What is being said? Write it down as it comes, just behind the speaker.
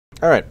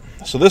All right,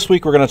 so this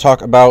week we're going to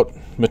talk about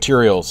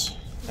materials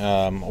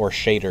or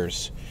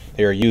shaders.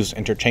 They are used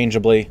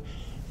interchangeably.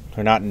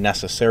 They're not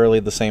necessarily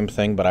the same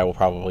thing, but I will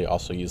probably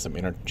also use them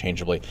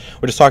interchangeably.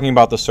 We're just talking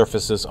about the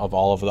surfaces of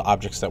all of the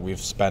objects that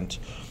we've spent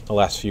the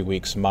last few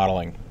weeks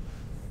modeling.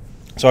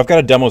 So I've got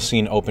a demo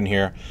scene open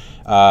here,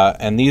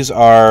 and these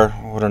are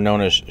what are known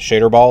as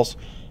shader balls,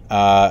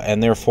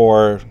 and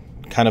therefore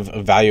kind of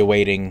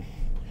evaluating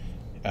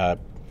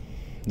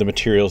the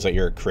materials that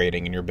you're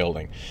creating in your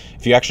building.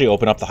 If you actually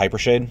open up the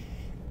Hypershade,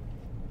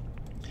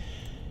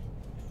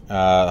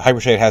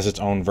 Hypershade has its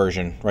own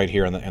version right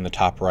here in the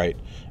top right.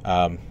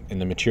 In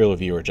the material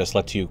viewer, it just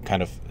lets you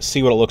kind of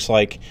see what it looks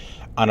like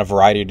on a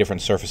variety of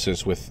different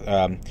surfaces with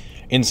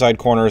inside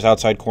corners,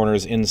 outside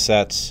corners,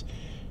 insets,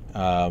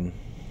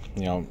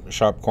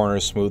 sharp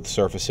corners, smooth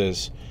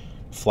surfaces,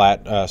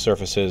 flat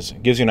surfaces.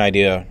 It gives you an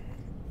idea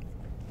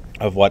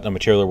of what a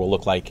material will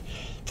look like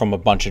from a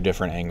bunch of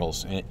different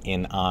angles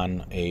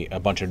on a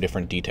bunch of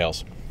different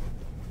details.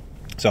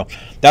 So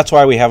that's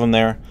why we have them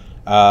there.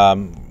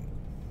 Now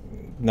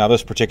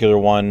this particular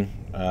one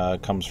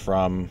comes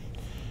from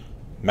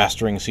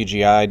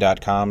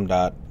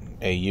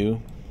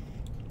masteringcgi.com.au.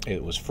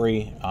 It was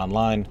free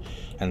online,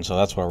 and so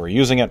that's why we're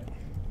using it.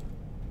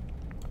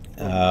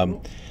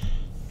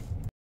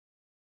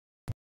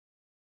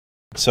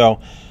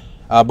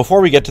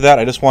 Before we get to that,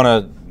 I just want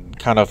to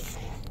kind of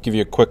give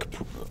you a quick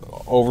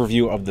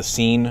overview of the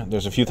scene.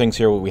 There's a few things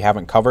here we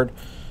haven't covered.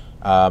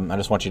 I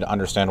just want you to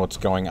understand what's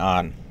going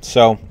on.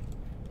 So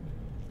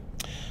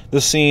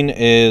this scene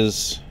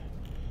is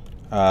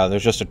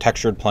there's just a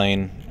textured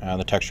plane.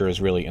 The texture is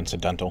really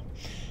incidental.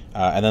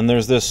 And then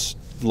there's this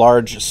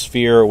large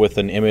sphere with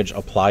an image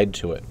applied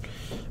to it.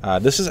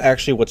 This is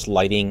actually what's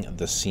lighting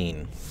the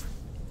scene.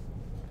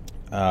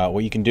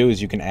 What you can do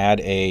is you can add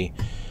a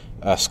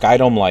sky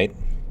dome light.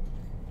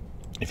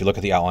 If you look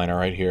at the outliner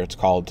right here, it's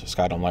called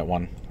Sky Dome Light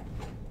 1.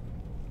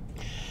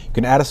 You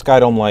can add a sky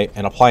dome light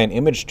and apply an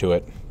image to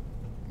it,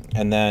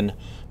 and then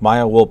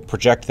Maya will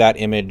project that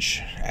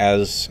image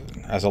as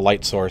a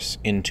light source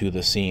into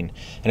the scene.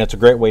 And it's a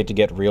great way to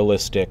get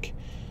realistic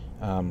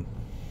scene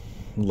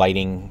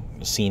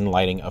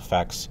lighting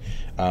effects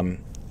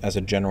as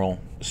a general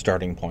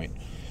starting point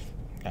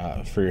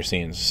for your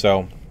scenes.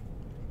 So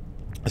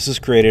this is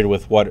created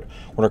with what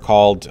are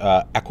called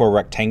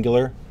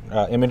equirectangular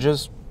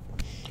images.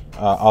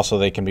 Also,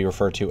 they can be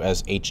referred to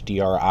as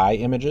HDRI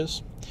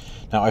images.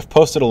 Now, I've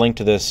posted a link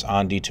to this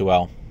on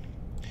D2L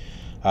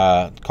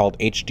called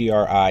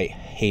HDRI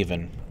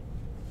Haven.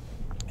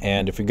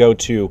 And if you go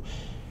to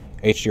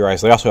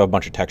HDRIs, they also have a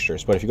bunch of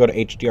textures. But if you go to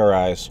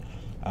HDRIs,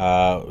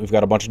 we've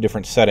got a bunch of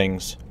different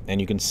settings,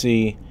 and you can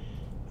see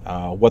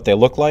what they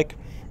look like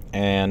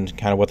and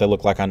kind of what they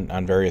look like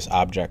on various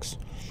objects.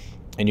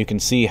 And you can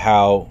see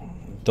how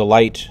the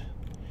light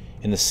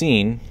in the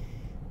scene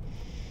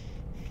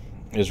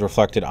is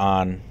reflected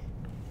on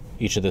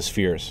each of the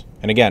spheres.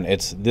 And again,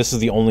 this is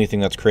the only thing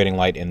that's creating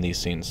light in these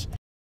scenes.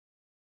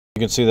 You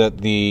can see that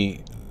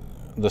the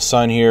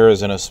sun here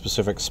is in a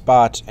specific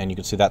spot, and you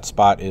can see that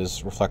spot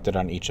is reflected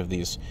on each of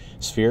these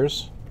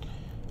spheres.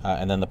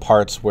 And then the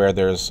parts where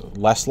there's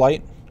less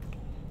light,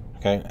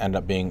 okay, end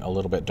up being a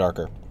little bit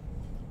darker.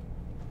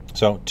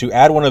 So to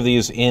add one of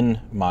these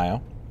in Maya,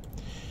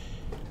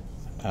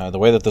 the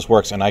way that this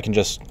works, and I can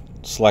just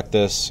select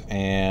this,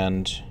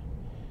 and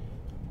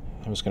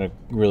I'm just going to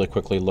really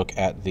quickly look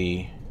at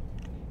the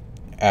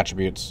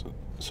attributes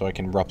so I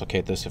can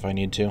replicate this if I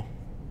need to,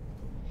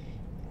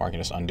 or I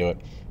can just undo it.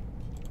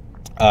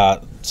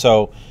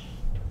 So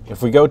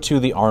if we go to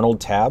the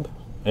Arnold tab,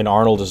 and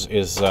Arnold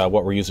is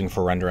what we're using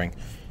for rendering,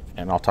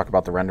 and I'll talk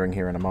about the rendering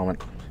here in a moment.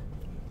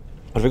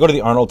 But if we go to the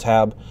Arnold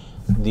tab,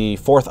 the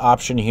fourth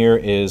option here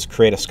is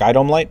create a sky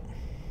dome light.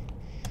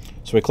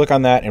 So we click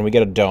on that and we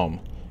get a dome,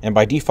 and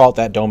by default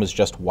that dome is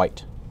just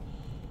white.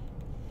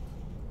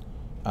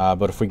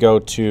 But if we go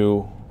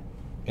to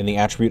in the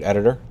attribute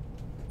editor,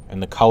 in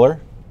the color,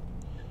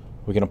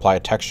 we can apply a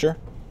texture,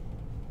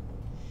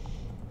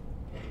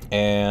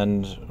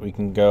 and we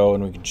can go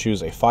and we can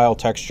choose a file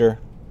texture.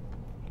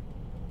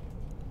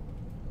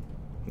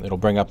 It'll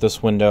bring up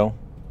this window.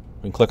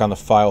 We can click on the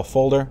file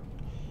folder,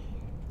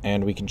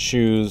 and we can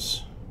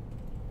choose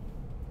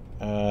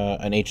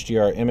an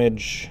HDR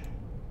image.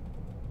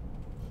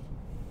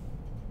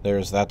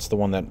 That's the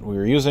one that we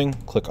were using.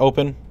 Click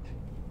open,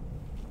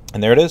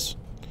 and there it is.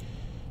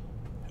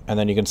 And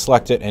then you can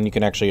select it, and you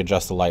can actually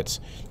adjust the lights.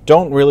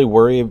 Don't really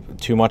worry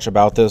too much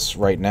about this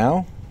right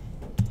now.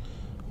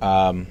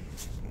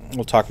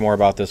 We'll talk more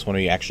about this when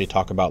we actually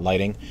talk about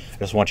lighting. I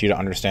just want you to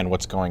understand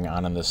what's going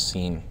on in this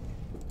scene.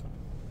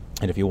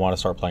 And if you want to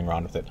start playing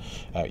around with it,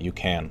 you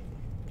can.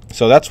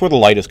 So that's where the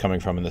light is coming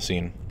from in the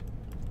scene.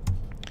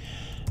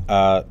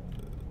 There's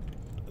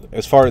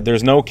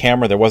no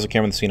camera. There was a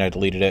camera in the scene. I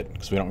deleted it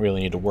because we don't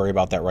really need to worry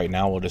about that right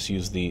now. We'll just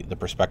use the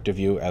perspective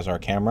view as our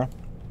camera.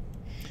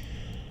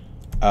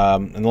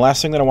 And the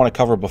last thing that I want to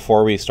cover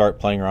before we start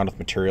playing around with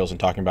materials and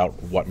talking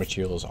about what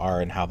materials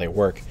are and how they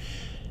work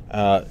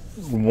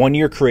when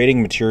you're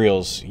creating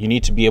materials, you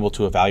need to be able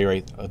to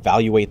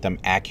evaluate them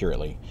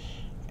accurately.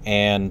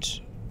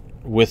 And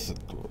with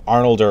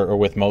Arnold or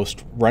with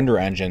most render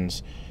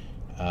engines,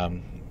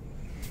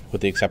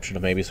 with the exception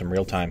of maybe some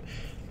real-time,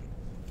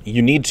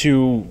 you need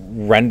to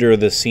render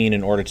the scene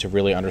in order to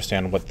really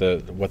understand what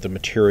the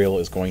material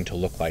is going to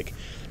look like.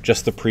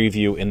 Just the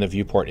preview in the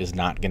viewport is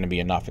not going to be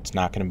enough. It's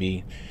not going to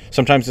be.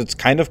 Sometimes it's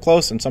kind of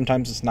close, and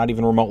sometimes it's not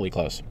even remotely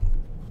close.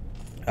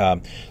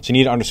 So you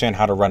need to understand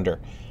how to render.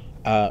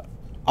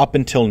 Up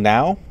until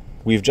now,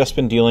 we've just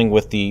been dealing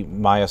with the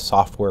Maya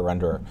software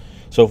renderer.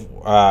 So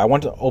I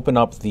want to open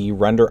up the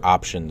render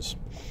options,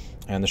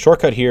 and the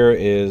shortcut here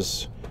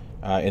is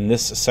in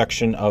this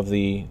section of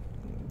the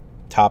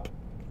top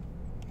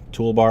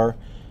toolbar.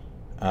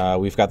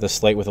 We've got this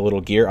slate with a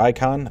little gear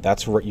icon.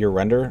 That's your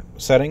render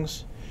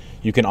settings.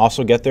 You can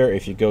also get there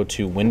if you go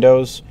to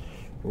Windows,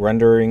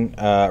 Rendering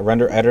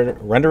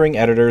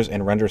Editors,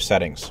 and Render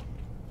Settings.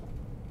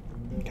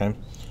 Okay.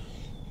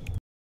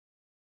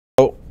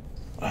 So,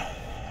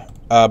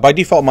 by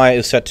default, Maya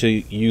is set to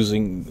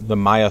using the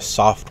Maya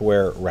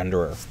software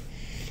renderer,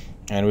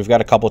 and we've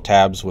got a couple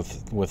tabs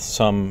with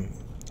some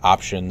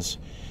options,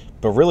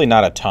 but really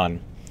not a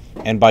ton.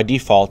 And by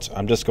default,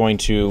 I'm just going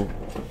to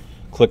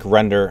click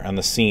Render on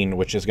the scene,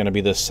 which is going to be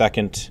the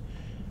second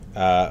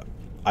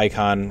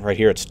icon right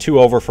here. It's 2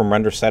 over from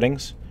Render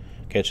Settings.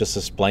 Okay, it's just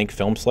this blank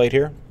film slate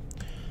here.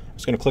 I'm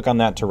just going to click on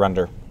that to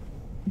render.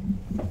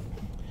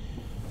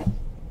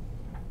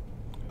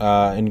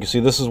 And you can see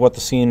this is what the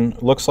scene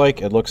looks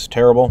like. It looks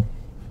terrible,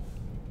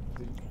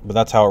 but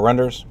that's how it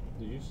renders.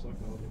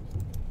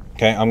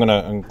 Okay, I'm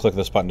going to click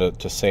this button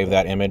to save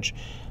that image.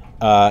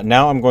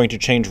 Now I'm going to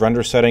change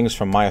render settings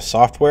from Maya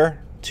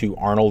Software to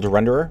Arnold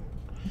Renderer.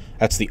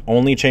 That's the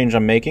only change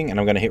I'm making, and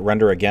I'm going to hit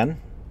render again.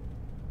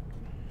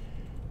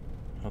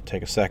 It'll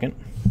take a second.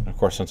 Of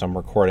course, since I'm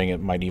recording, it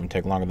might even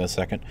take longer than a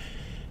second.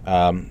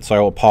 So I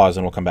will pause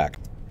and we'll come back.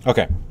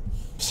 Okay,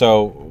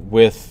 so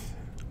with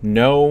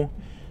no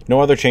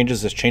other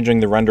changes, it's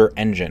changing the render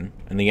engine,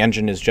 and the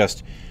engine is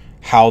just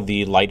how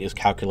the light is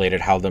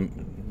calculated, how the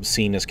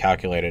scene is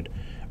calculated.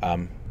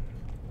 You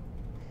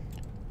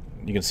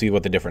can see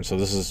what the difference. So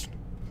this is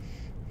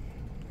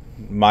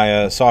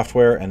Maya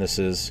software, and this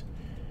is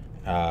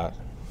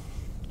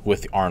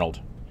with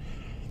Arnold.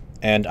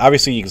 And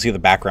obviously you can see the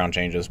background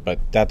changes, but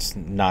that's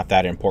not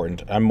that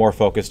important. I'm more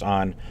focused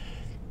on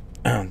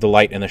the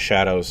light and the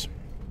shadows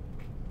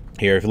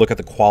here. If you look at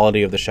the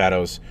quality of the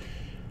shadows,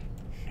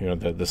 you know,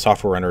 the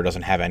software renderer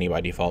doesn't have any by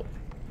default,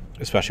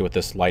 especially with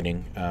this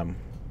lighting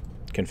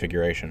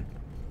configuration.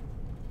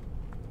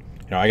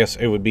 You know, I guess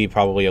it would be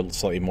probably a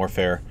slightly more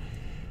fair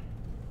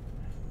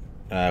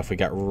if we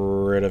got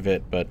rid of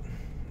it, but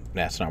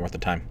nah, it's not worth the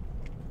time.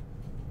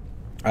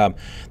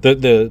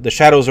 The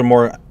shadows are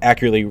more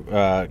accurately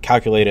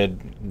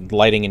calculated.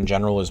 Lighting in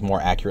general is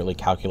more accurately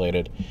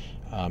calculated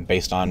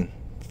based on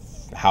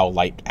how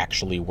light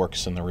actually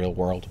works in the real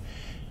world.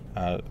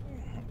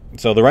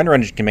 So the render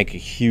engine can make a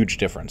huge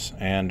difference,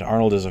 and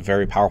Arnold is a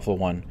very powerful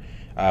one.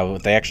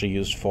 They actually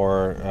used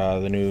for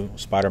the new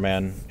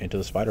Spider-Man Into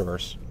the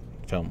Spider-Verse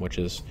film, which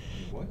is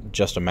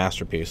just a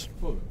masterpiece.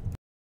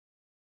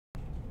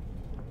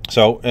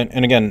 So,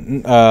 and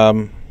again,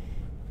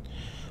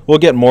 we'll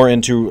get more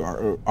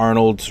into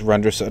Arnold's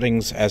render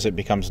settings as it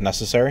becomes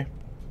necessary.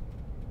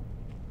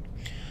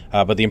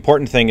 But the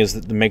important thing is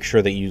to make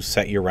sure that you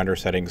set your render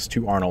settings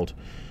to Arnold,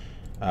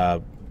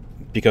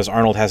 because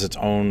Arnold has its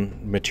own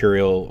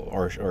material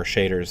or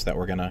shaders that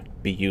we're going to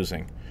be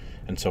using.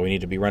 And so we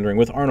need to be rendering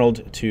with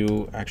Arnold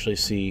to actually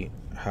see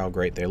how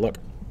great they look.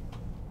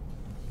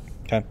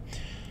 Okay.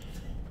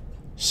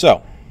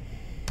 So,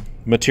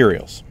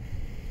 materials.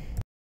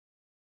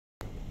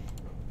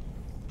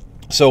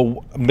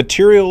 So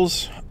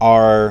materials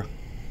are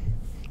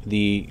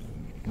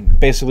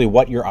basically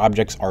what your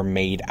objects are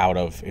made out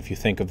of, if you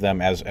think of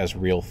them as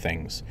real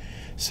things.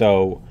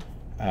 So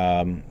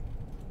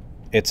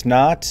it's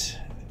not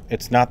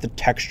the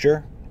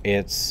texture.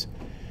 It's,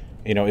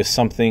 you know, is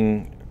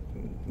something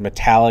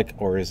metallic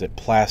or is it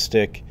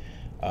plastic?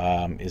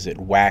 Is it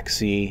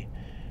waxy?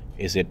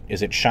 Is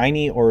it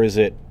shiny, or is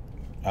it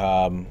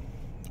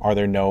are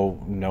there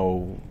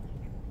no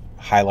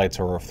highlights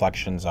or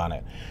reflections on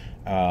it?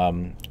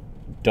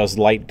 Does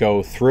light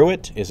go through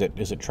it? Is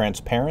it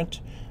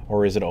transparent,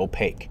 or is it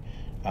opaque?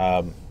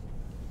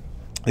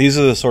 These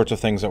are the sorts of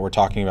things that we're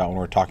talking about when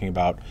we're talking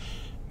about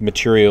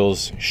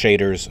materials,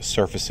 shaders,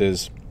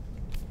 surfaces,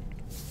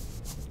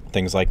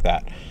 things like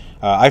that.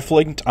 I've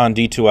linked on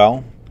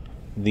D2L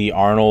the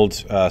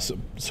Arnold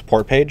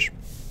support page.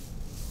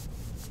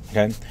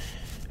 Okay,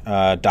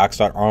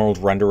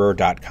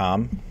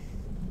 docs.arnoldrenderer.com,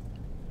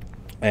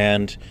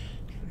 and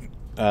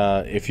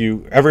if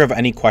you ever have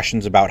any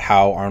questions about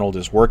how Arnold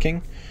is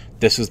working,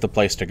 this is the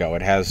place to go.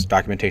 It has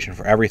documentation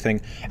for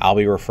everything. I'll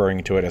be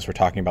referring to it as we're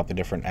talking about the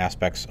different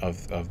aspects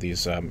of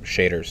these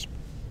shaders.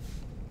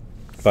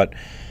 But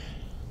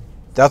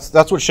that's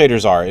what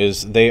shaders are.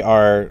 They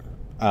are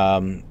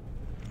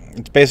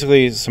it's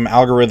basically some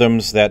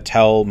algorithms that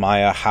tell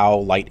Maya how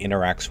light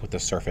interacts with the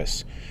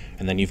surface.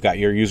 And then you've got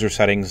your user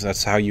settings.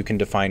 That's how you can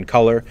define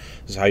color.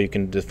 This is how you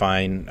can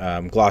define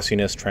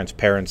glossiness,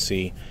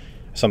 transparency,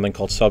 something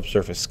called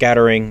subsurface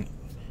scattering,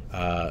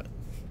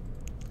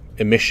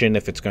 emission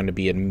if it's going to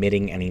be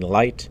emitting any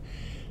light,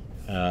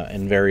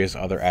 and various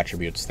other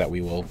attributes that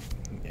we will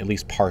at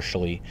least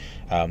partially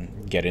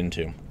get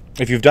into.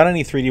 If you've done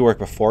any 3D work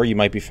before, you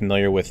might be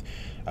familiar with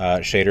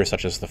shaders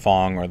such as the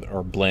Phong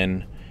or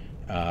Blinn,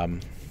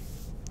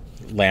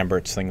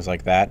 Lambert's, things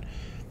like that.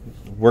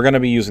 We're going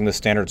to be using the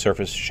Standard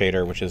Surface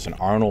Shader, which is an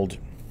Arnold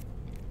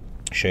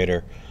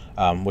shader,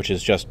 which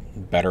is just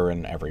better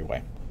in every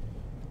way.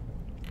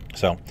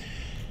 So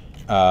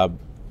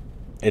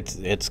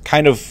it's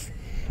kind of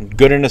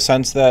good in a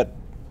sense that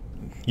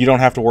you don't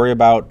have to worry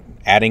about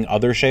adding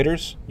other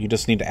shaders. You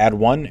just need to add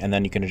one, and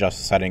then you can adjust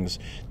the settings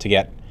to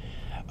get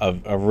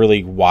a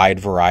really wide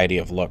variety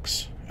of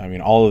looks. I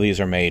mean, all of these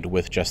are made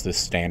with just this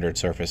Standard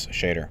Surface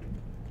Shader.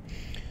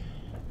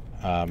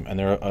 And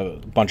there are a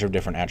bunch of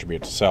different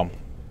attributes. So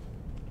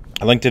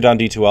I linked it on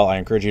D2L. I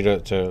encourage you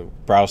to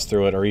browse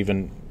through it, or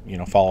even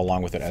follow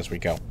along with it as we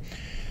go.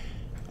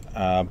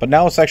 But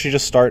now let's actually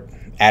just start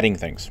adding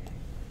things.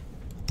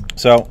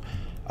 So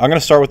I'm going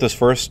to start with this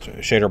first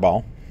shader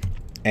ball,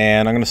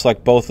 and I'm going to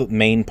select both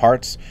main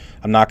parts.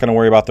 I'm not going to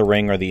worry about the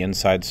ring or the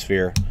inside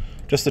sphere,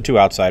 just the two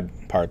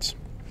outside parts.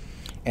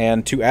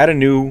 And to add a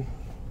new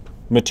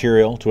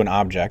material to an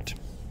object,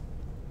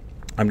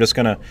 I'm just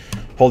going to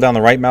hold down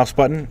the right mouse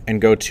button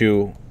and go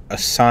to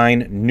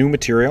Assign New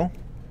Material.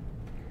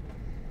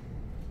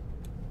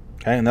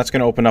 Okay, and that's going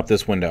to open up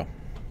this window.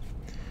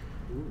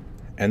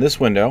 And this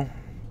window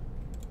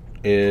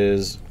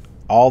is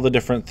all the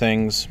different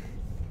things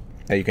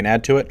that you can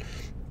add to it.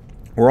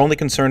 We're only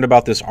concerned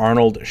about this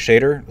Arnold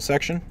shader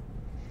section.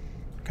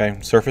 Okay,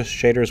 surface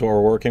shader is what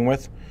we're working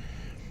with.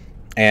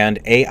 And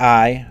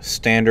AI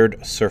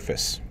Standard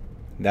Surface.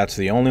 That's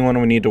the only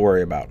one we need to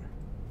worry about.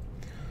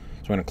 So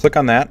I'm going to click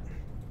on that,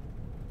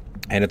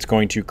 and it's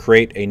going to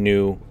create a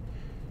new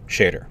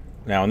shader.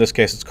 Now in this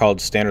case it's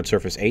called Standard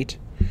Surface 8.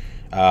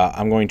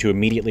 I'm going to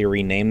immediately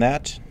rename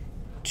that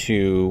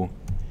to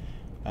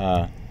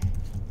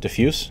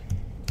Diffuse.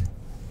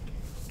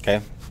 Okay,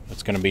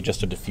 it's going to be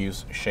just a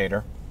diffuse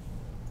shader.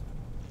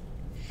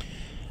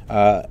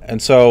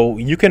 And so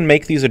you can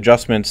make these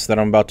adjustments that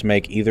I'm about to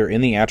make either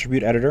in the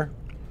attribute editor,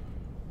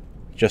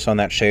 just on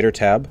that shader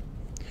tab.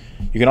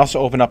 You can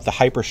also open up the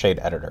Hypershade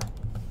editor,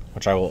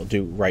 which I will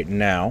do right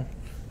now.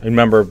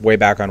 Remember, way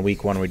back on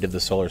week 1 we did the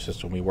solar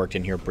system. We worked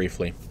in here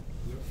briefly.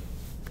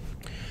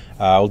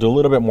 We'll do a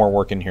little bit more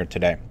work in here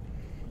today.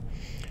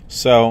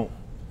 So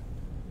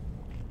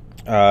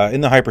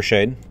in the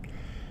Hypershade,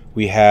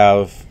 we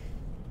have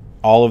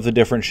all of the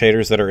different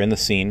shaders that are in the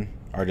scene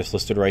are just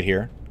listed right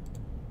here.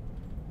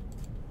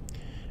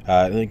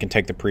 It can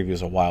take the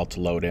previews a while to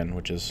load in,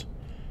 which is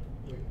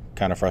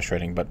kind of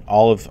frustrating, but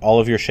all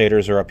of your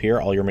shaders are up here,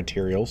 all your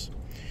materials.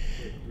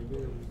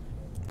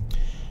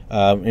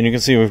 And you can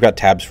see we've got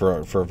tabs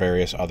for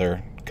various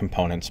other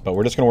components, but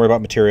we're just going to worry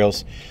about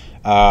materials.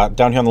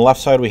 Down here on the left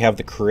side we have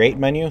the Create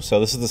menu. So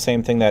this is the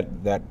same thing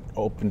that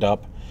opened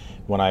up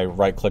when I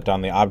right-clicked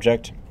on the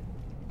object.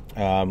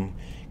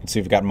 You can see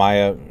we've got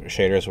Maya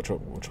shaders,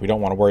 which we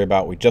don't want to worry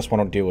about. We just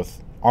want to deal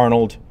with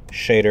Arnold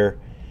shader,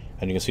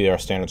 and you can see our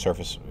standard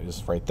surface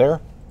is right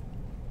there.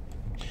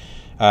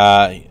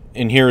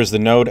 In here is the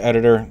node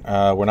editor.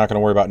 We're not going to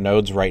worry about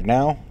nodes right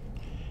now.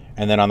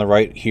 And then on the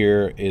right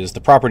here is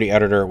the property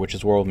editor, which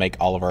is where we'll make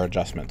all of our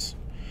adjustments.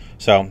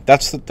 So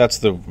that's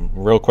the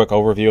real quick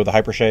overview of the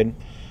Hypershade.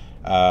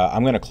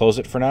 I'm going to close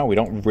it for now. We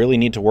don't really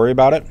need to worry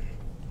about it.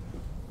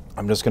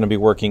 I'm just going to be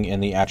working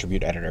in the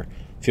attribute editor.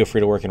 Feel free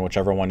to work in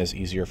whichever one is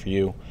easier for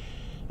you.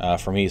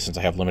 For me, since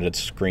I have limited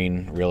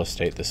screen real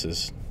estate, this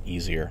is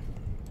easier.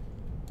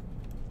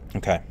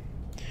 Okay,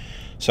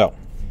 so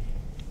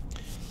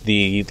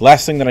the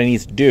last thing that I need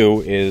to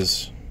do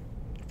is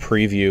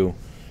preview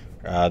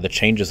the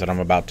changes that I'm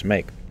about to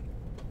make.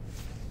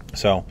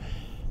 So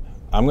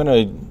I'm going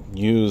to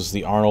use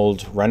the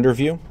Arnold render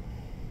view,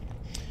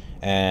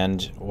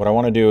 and what I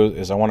want to do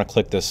is I want to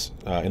click this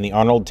in the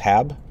Arnold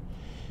tab.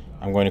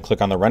 I'm going to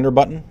click on the render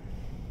button,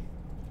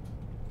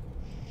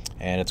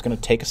 and it's going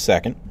to take a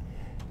second.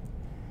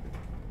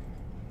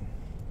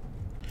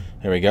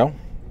 There we go.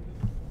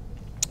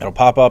 It'll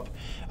pop up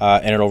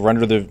and it'll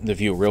render the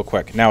view real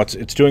quick. Now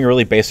it's doing a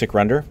really basic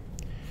render,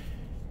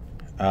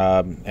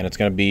 and it's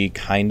going to be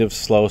kind of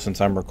slow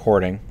since I'm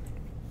recording.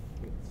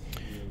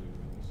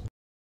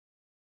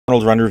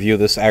 Arnold render view,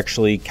 this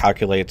actually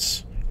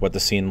calculates what the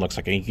scene looks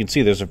like, and you can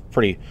see there's a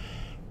pretty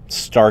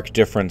stark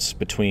difference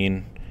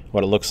between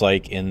what it looks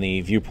like in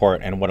the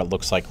viewport and what it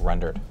looks like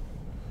rendered.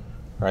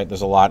 Right?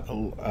 There's a lot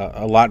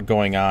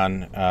going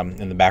on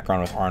in the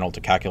background with Arnold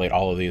to calculate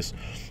all of these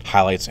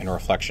highlights and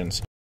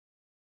reflections.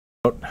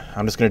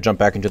 I'm just going to jump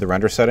back into the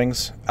render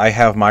settings. I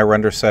have my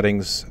render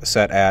settings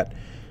set at,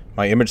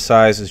 my image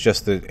size is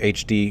just the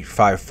HD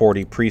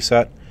 540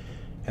 preset,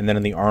 and then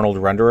in the Arnold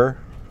renderer,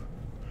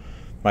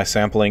 my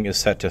sampling is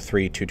set to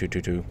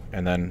 32222,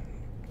 and then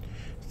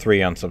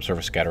 3 on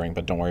subsurface scattering,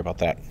 but don't worry about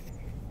that.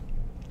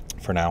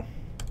 for now.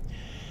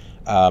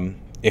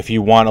 If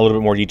you want a little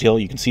bit more detail,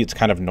 you can see it's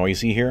kind of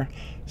noisy here,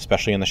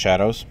 especially in the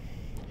shadows.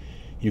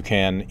 You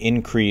can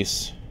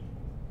increase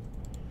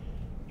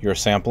your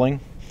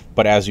sampling,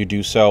 but as you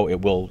do so,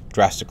 it will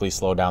drastically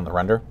slow down the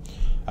render.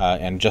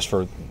 And just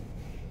for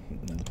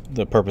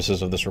the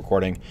purposes of this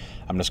recording,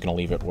 I'm just going to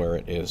leave it where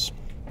it is.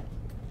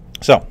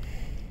 So,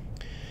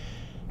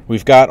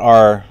 we've got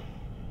our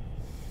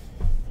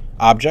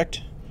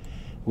object.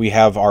 We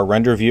have our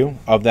render view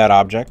of that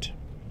object.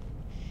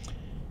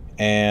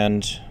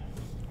 And,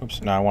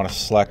 oops, now I want to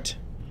select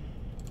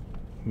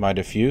my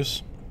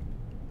diffuse.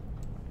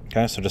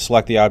 Okay, so to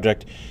select the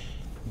object,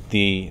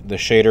 the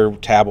shader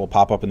tab will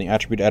pop up in the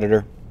attribute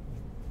editor.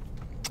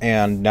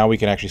 And now we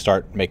can actually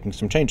start making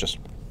some changes.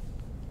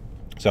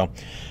 So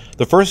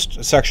the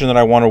first section that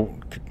I want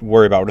to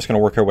worry about, we're just going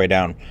to work our way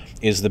down,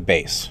 is the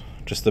base,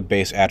 just the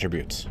base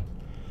attributes.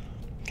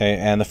 Okay,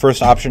 and the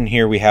first option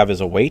here we have is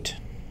a weight.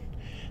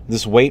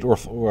 This weight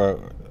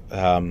refers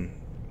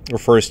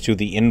to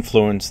the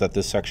influence that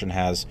this section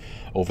has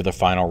over the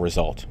final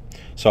result.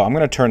 So I'm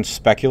going to turn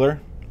specular,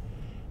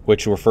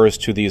 which refers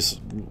to these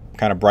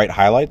kind of bright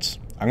highlights.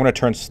 I'm going to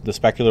turn the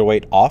specular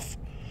weight off.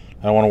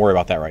 I don't want to worry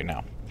about that right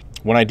now.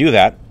 When I do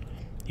that,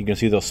 you can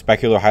see those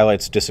specular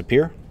highlights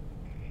disappear.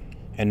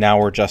 And now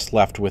we're just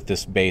left with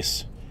this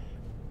base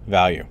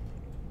value.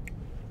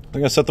 I'm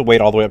going to set the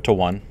weight all the way up to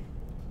 1.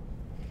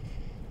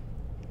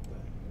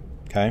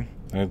 Okay,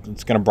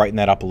 it's going to brighten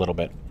that up a little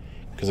bit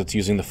because it's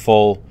using the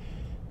full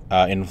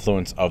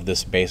influence of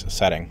this base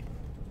setting.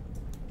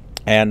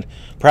 And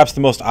perhaps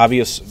the most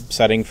obvious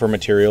setting for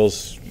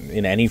materials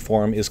in any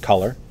form is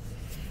color.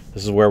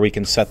 This is where we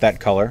can set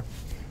that color.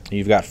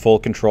 You've got full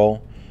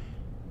control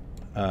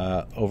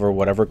over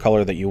whatever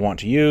color that you want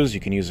to use. You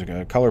can use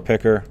a color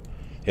picker.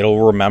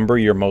 It'll remember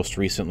your most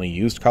recently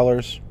used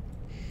colors.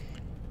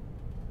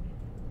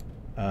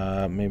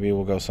 Maybe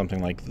we'll go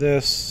something like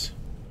this.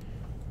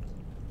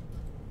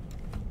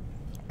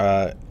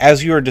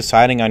 As you are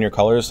deciding on your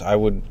colors, I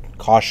would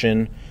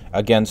caution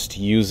against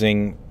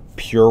using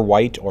pure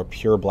white or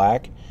pure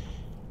black.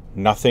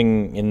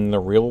 Nothing in the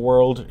real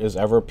world is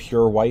ever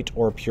pure white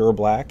or pure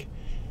black.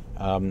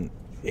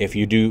 If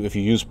you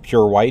use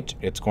pure white,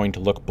 it's going to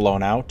look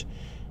blown out,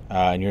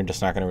 and you're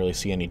just not going to really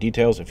see any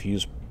details. If you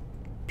use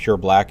pure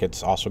black,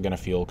 it's also going to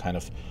feel kind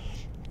of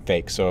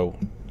fake. So,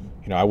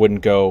 I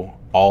wouldn't go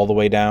all the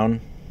way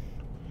down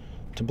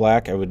to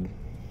black. I would,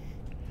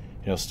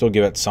 still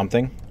give it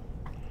something.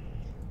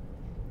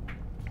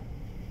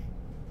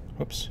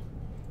 Whoops.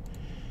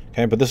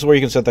 Okay, but this is where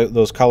you can set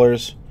those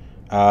colors.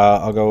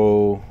 I'll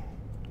go,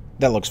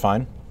 that looks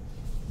fine.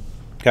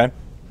 Okay.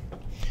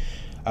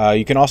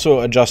 You can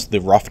also adjust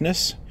the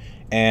roughness,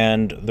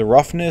 and the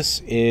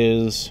roughness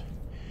is,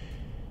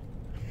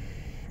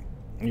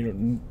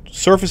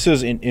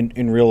 surfaces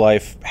in real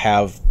life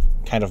have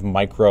kind of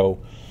micro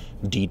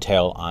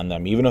detail on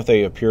them. Even if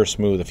they appear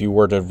smooth, if you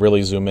were to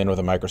really zoom in with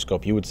a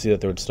microscope, you would see that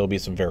there would still be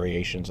some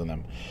variations in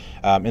them.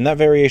 And that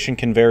variation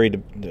can vary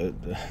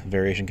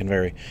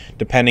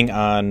depending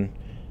on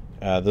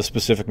the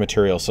specific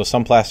material. So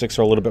some plastics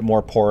are a little bit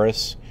more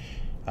porous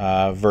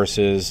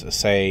versus,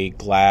 say,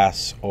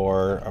 glass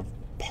or a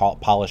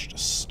polished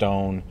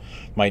stone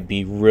might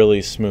be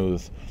really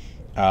smooth.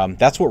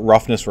 That's what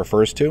roughness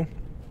refers to.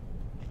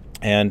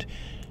 And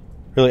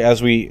really,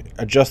 as we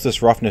adjust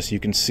this roughness, you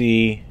can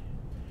see,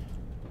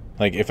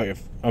 like if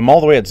I'm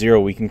all the way at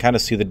 0, we can kind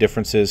of see the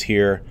differences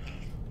here.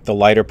 The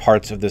lighter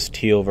parts of this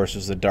teal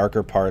versus the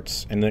darker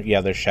parts, and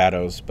yeah, there's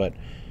shadows. But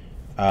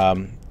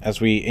as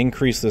we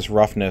increase this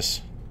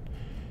roughness,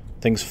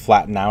 things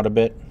flatten out a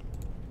bit.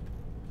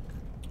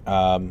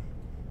 A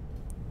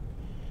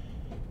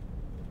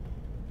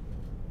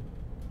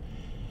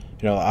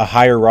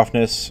higher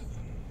roughness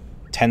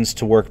tends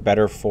to work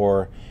better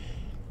for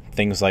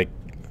things like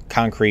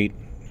concrete,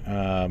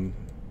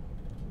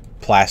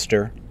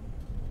 plaster.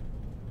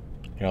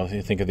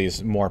 You think of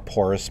these more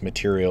porous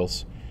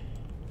materials.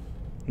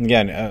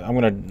 Again, I'm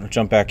going to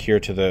jump back here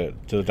to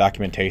the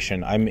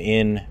documentation.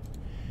 I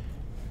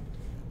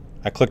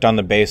clicked on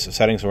the base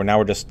settings, so now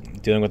we're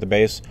just dealing with the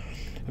base.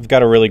 I've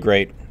got a really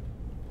great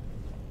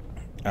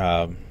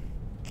kind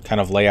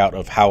of layout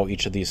of how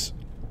each of these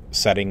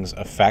settings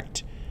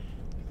affect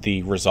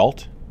the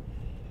result.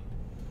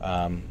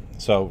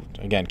 So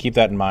again, keep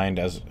that in mind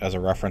as a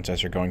reference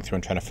as you're going through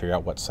and trying to figure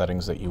out what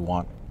settings that you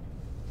want.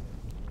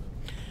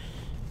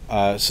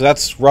 So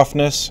that's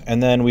roughness,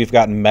 and then we've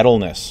got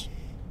metalness.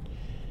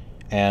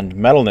 And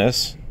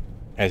metalness,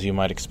 as you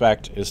might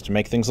expect, is to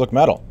make things look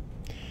metal.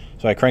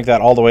 So I crank that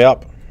all the way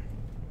up.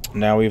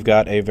 Now we've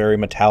got a very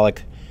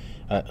metallic,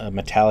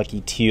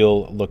 metallic-y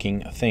teal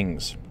looking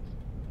things.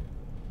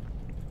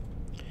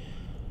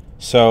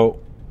 So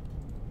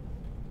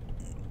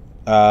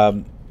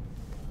the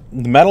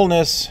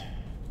metalness,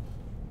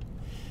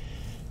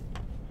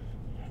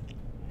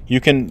 you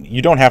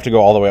don't have to go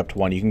all the way up to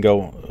 1. You can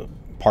go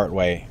part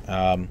way.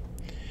 But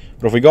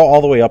if we go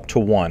all the way up to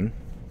 1,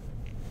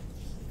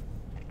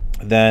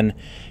 then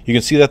you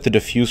can see that the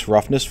diffuse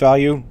roughness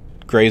value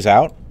grays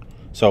out.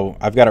 So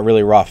I've got it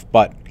really rough,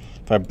 but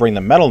If I bring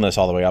the metalness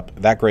all the way up,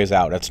 that grays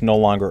out. That's no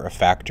longer a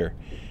factor.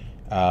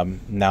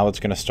 Now it's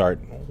going to start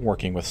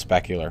working with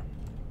specular,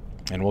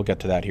 and we'll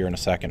get to that here in a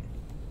second.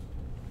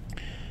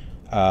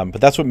 But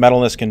that's what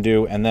metalness can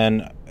do. And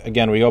then,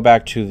 again, we go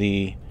back to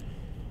the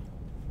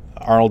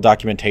Arnold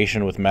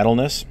documentation with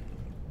metalness.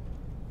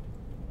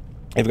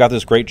 They've got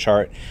this great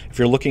chart. If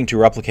you're looking to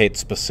replicate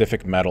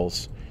specific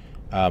metals,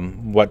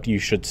 what you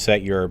should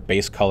set your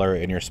base color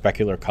and your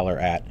specular color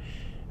at,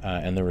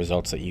 and the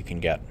results that you can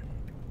get.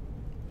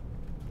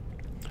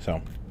 So,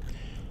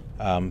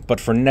 but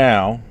for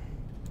now,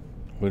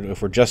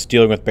 if we're just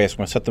dealing with base, I'm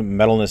going to set the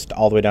metalness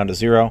all the way down to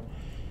 0,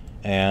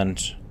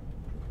 and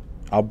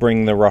I'll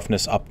bring the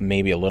roughness up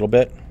maybe a little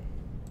bit,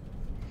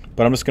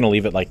 but I'm just going to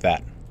leave it like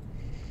that.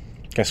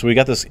 Okay, so we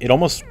got this. It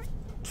almost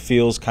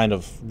feels kind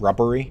of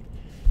rubbery,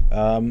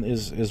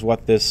 is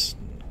what this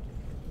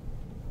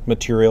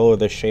material or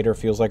this shader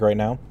feels like right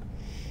now,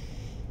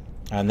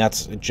 and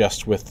that's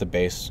just with the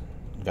base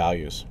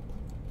values.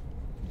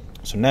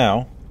 So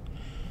now,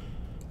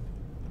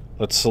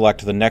 let's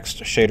select the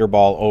next shader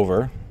ball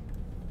over,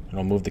 and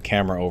I'll move the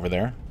camera over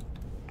there.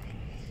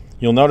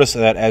 You'll notice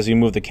that as you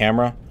move the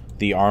camera,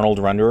 the Arnold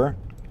renderer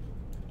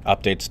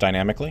updates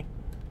dynamically,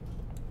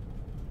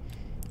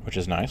 which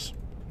is nice.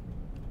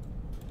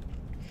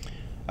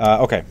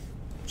 Okay,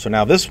 so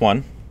now this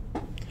one,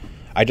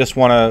 I just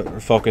want to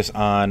focus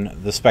on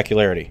the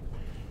specularity.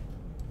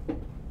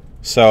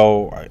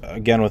 So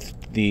again, with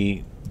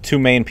the two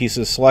main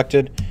pieces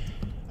selected,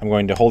 I'm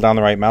going to hold down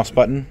the right mouse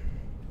button,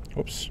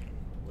 whoops,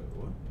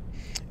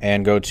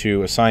 and go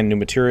to Assign New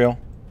Material,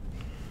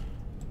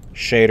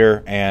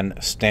 Shader, and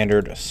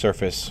Standard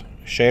Surface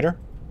Shader.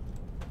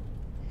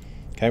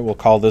 Okay, we'll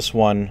call this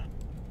one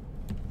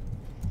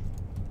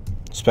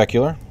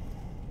Specular.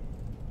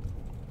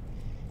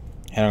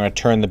 And I'm going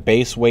to turn the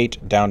base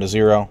weight down to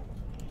 0,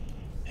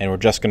 and we're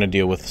just going to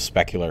deal with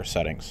specular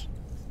settings.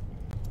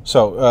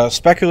 So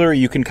specular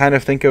you can kind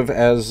of think of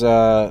as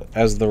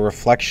the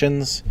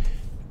reflections.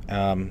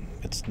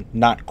 It's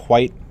not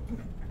quite,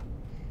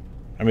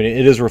 I mean,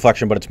 it is a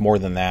reflection, but it's more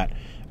than that.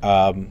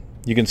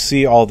 You can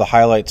see all the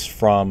highlights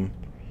from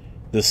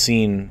the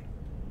scene,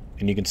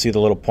 and you can see the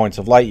little points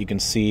of light. You can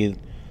see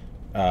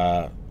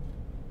the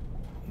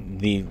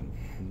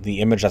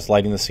image that's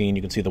lighting the scene.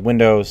 You can see the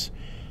windows.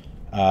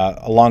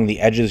 Along the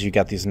edges, you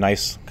got these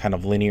nice kind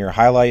of linear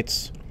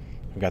highlights.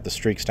 We've got the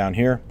streaks down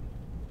here.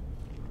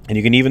 And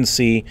you can even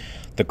see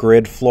the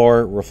grid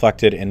floor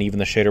reflected, and even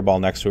the shader ball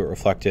next to it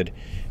reflected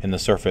in the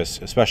surface,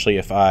 especially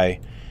if I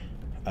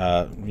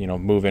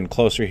move in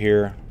closer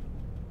here.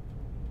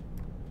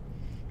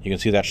 You can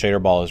see that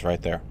shader ball is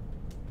right there.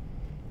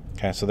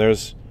 Okay, so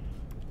there's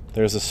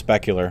a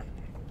specular.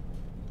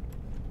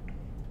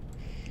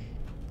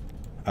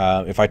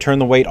 If I turn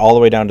the weight all the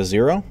way down to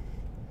 0,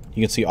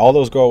 you can see all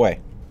those go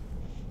away.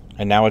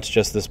 And now it's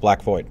just this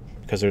black void,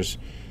 because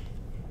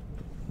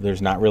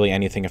there's not really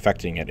anything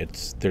affecting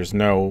it. There's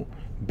no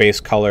base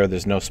color,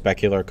 there's no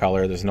specular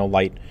color, there's no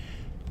light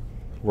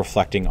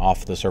reflecting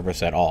off the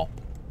surface at all.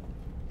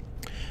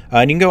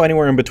 And you can go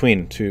anywhere in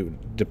between,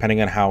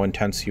 depending on how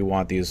intense you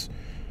want these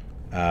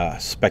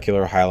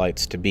specular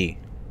highlights to be.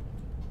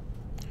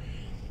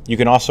 You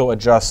can also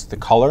adjust the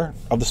color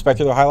of the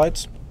specular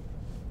highlights.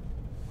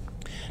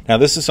 Now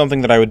this is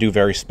something that I would do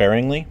very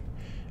sparingly,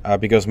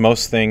 because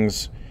most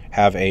things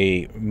have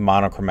a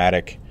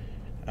monochromatic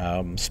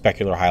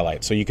specular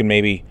highlight. So you can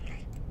maybe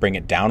bring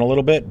it down a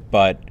little bit,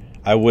 but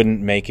I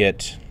wouldn't make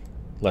it,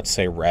 let's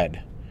say,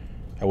 red.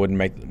 I wouldn't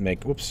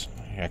make whoops,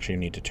 I actually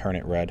need to turn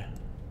it red.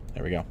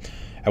 There we go.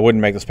 I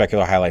wouldn't make the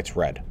specular highlights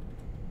red.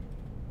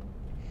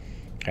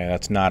 Okay,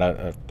 that's not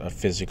a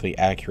physically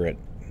accurate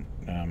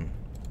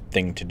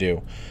thing to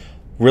do.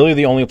 Really,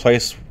 the only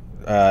place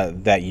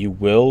that you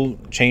will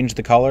change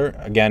the color,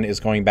 again, is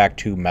going back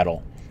to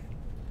metal.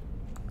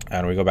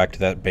 And we go back to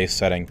that base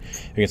setting.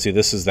 You can see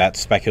this is that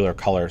specular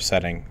color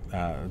setting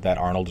that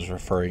Arnold is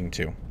referring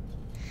to.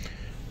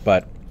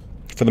 But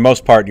for the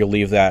most part, you'll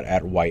leave that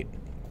at white,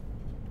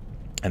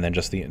 and then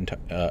just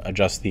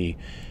adjust the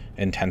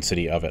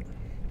intensity of it.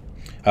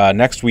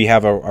 Next, we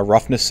have a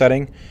roughness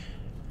setting.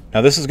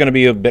 Now this is going to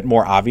be a bit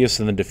more obvious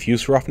than the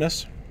diffuse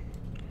roughness.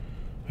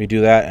 We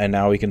do that, and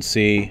now we can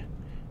see,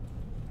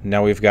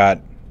 now we've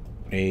got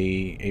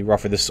a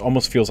rougher, this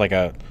almost feels like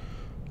a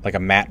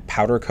matte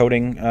powder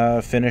coating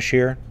finish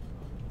here.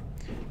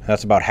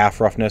 That's about half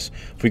roughness.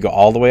 If we go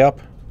all the way up,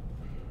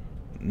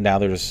 now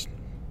there's,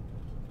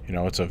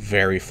 it's a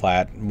very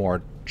flat,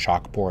 more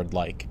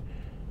chalkboard-like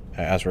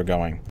as we're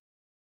going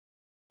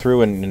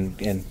through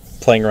and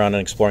playing around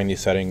and exploring these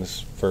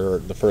settings for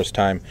the first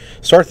time.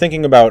 Start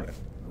thinking about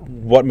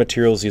what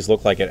materials these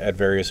look like at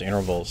various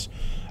intervals.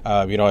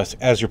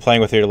 As you're playing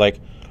with it, you're like,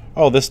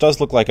 oh, this does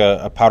look like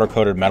a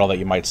powder-coated metal that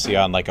you might see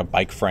on like a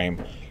bike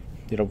frame.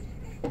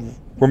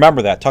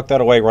 Remember that. Tuck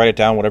that away. Write it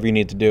down. Whatever you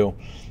need to do,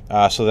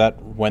 so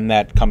that when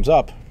that comes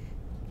up,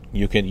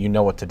 you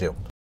know what to do.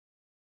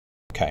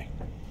 Okay.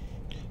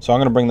 So I'm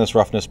going to bring this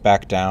roughness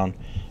back down.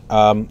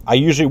 I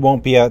usually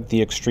won't be at the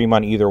extreme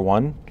on either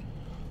one,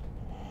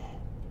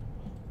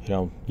 You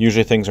know,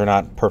 usually things are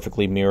not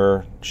perfectly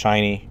mirror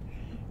shiny,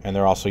 and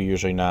they're also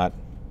usually not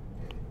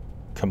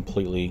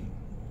completely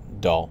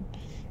dull.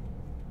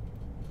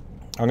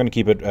 I'm going to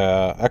keep it,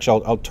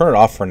 actually I'll turn it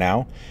off for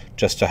now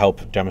just to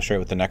help demonstrate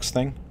with the next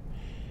thing,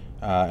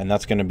 and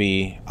that's going to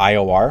be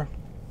IOR.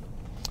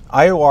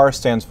 IOR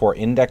stands for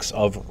Index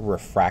of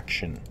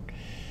Refraction,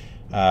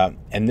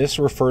 and this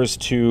refers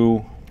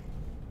to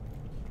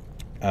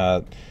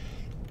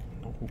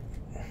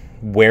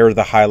where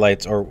the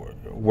highlights or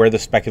where the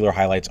specular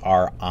highlights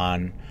are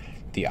on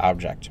the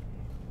object.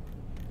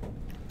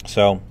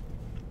 So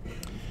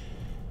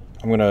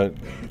I'm going to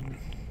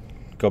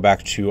go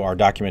back to our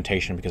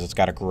documentation because it's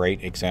got a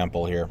great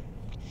example here.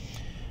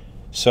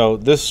 So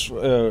this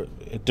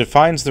it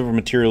defines the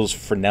material's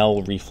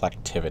Fresnel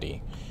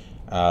reflectivity.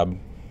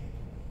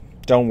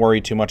 Don't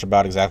worry too much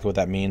about exactly what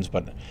that means,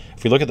 but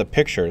if we look at the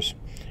pictures,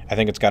 I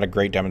think it's got a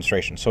great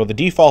demonstration. So the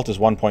default is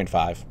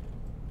 1.5,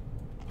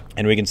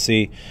 and we can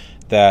see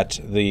that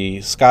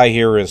the sky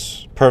here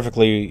is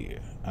perfectly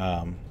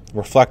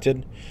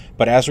reflected,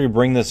 but as we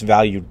bring this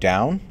value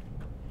down,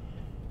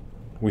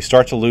 we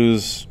start to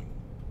lose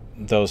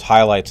those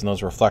highlights and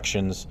those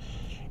reflections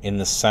in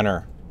the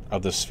center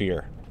of the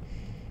sphere.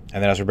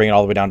 And then as we bring it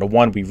all the way down to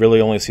 1, we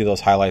really only see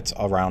those highlights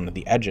around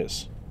the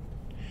edges.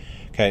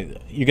 Okay,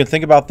 you can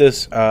think about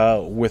this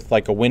with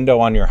like a window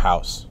on your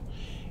house.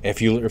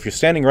 If you're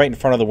standing right in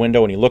front of the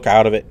window and you look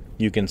out of it,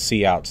 you can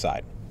see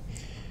outside.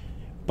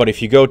 But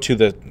if you go to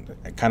the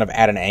kind of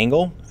at an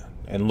angle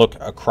and look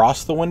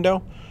across the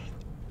window,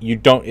 you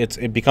don't.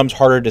 It becomes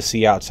harder to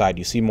see outside.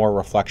 You see more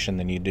reflection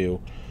than you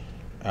do,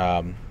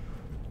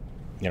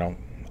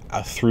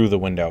 through the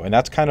window. And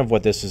that's kind of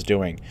what this is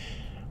doing.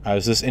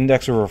 Is this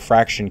index of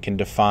refraction can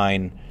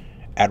define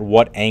at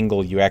what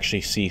angle you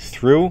actually see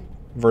through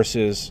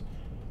versus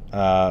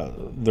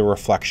the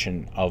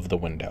reflection of the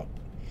window.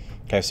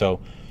 Okay, so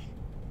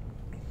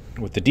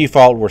with the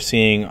default, we're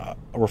seeing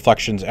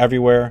reflections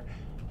everywhere.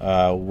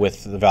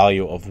 With the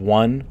value of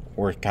 1,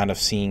 we're kind of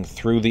seeing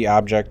through the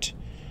object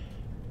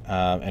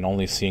and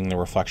only seeing the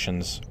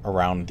reflections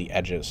around the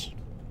edges.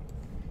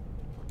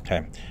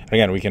 Okay,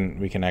 again, we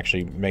can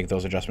actually make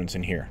those adjustments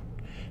in here.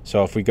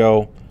 So if we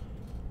go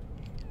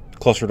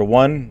closer to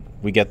 1,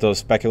 we get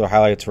those specular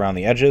highlights around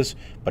the edges,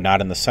 but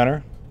not in the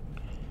center.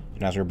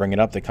 And as we bring it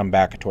up, they come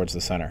back towards the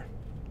center.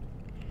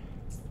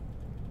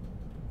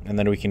 And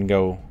then we can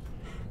go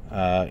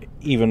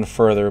even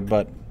further,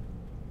 but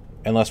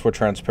unless we're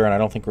transparent, I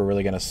don't think we're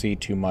really going to see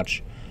too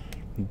much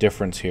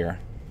difference here.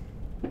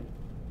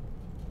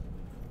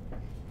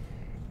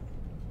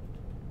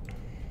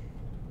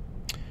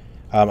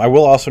 I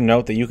will also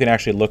note that you can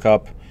actually look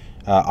up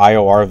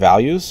IOR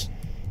values.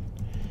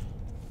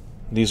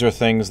 These are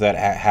things that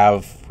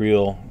have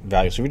real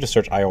values. So if we just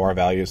search IOR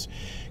values,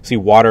 you see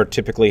water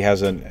typically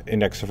has an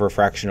index of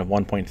refraction of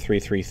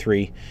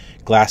 1.333,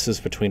 glass is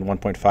between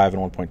 1.5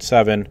 and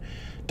 1.7,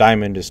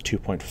 diamond is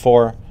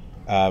 2.4.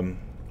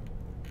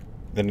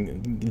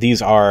 Then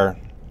these are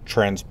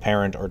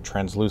transparent or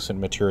translucent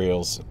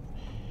materials.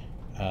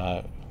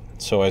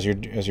 So as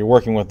you're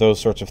working with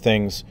those sorts of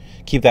things,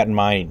 keep that in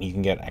mind. You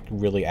can get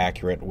really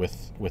accurate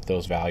with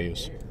those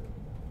values.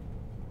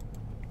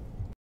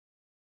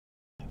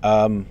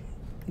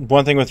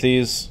 One thing with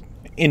these,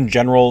 in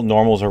general,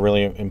 normals are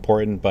really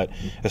important, but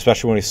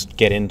especially when we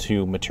get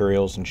into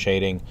materials and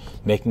shading,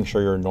 making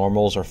sure your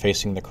normals are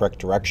facing the correct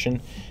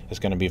direction is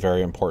going to be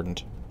very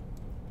important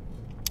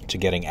to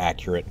getting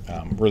accurate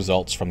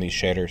results from these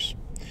shaders.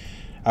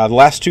 The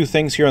last two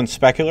things here on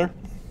specular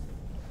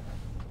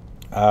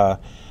are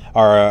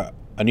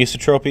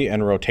anisotropy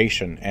and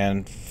rotation,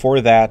 and for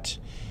that,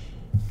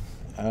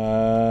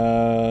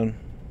 no,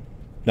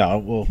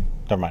 well,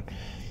 never mind.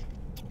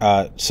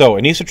 So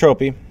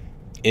anisotropy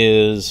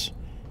is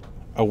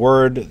a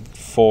word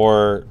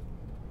for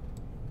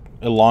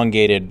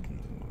elongated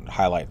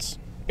highlights,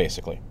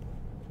 basically.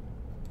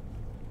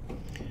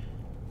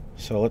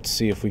 So let's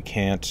see if we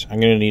can't. I'm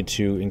going to need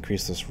to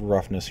increase this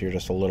roughness here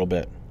just a little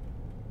bit.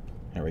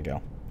 There we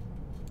go.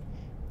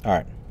 All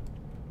right.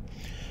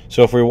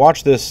 So if we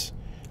watch this,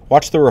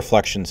 watch the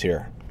reflections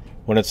here.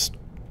 When it's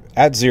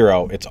at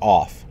 0, it's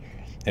off,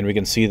 and we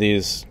can see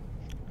these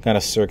kind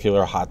of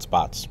circular hot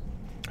spots.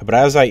 But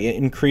as I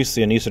increase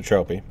the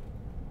anisotropy,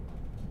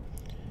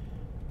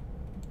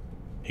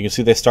 you can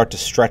see they start to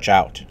stretch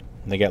out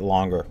and they get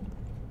longer.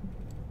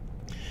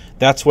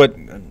 That's what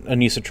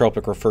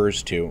anisotropic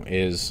refers to,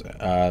 is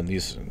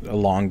these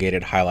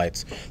elongated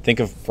highlights.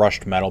 Think of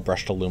brushed metal,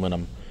 brushed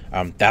aluminum.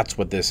 That's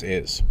what this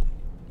is.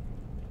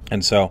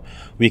 And so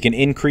we can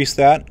increase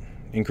that,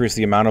 increase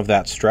the amount of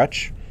that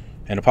stretch,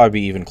 and it'll probably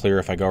be even clearer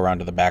if I go around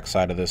to the back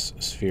side of this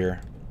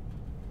sphere.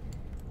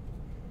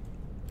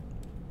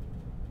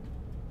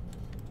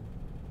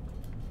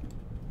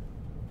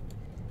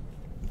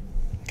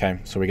 Okay,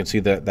 so we can see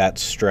that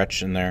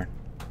stretch in there.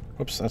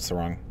 Whoops, that's the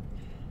wrong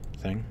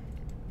thing.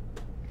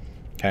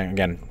 Okay,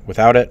 again,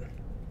 without it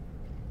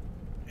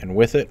and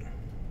with it.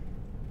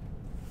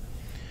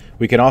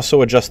 We can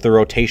also adjust the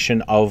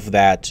rotation of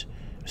that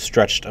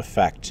stretched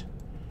effect.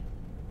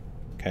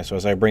 Okay, so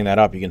as I bring that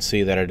up, you can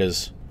see that it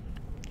is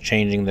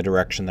changing the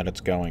direction that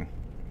it's going.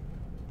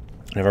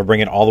 And if I bring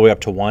it all the way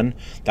up to 1,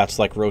 that's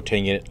like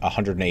rotating it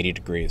 180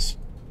 degrees.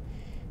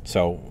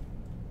 So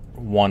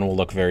 1 will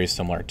look very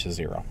similar to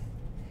 0.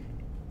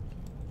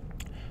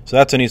 So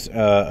that's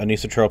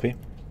anisotropy.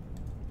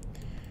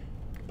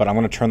 But I'm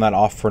going to turn that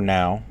off for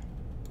now.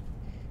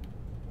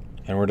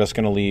 And we're just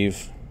going to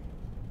leave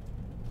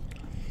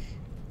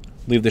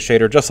the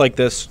shader just like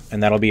this,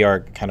 and that'll be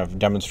our kind of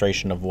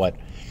demonstration of what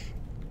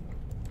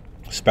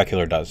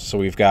specular does. So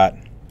we've got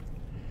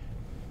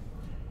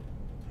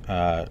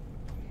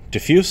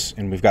diffuse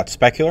and we've got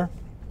specular.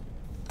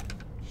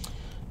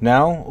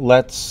 Now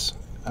let's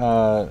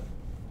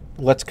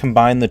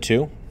combine the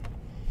two,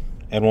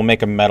 and we'll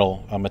make a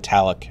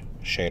metallic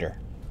shader.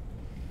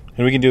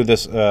 And we can do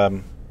this.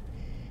 We'll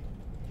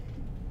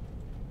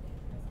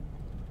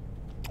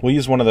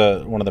use one of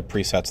the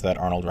presets that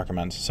Arnold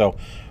recommends. So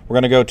we're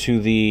going to go to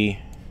the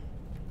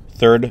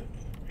third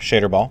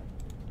shader ball,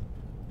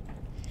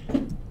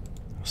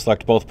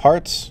 select both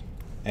parts,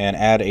 and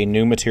add a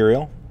new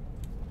material.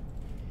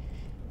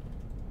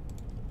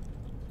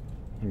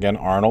 Again,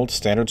 Arnold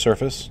Standard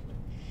Surface,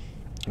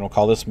 and we'll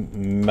call this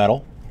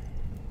metal.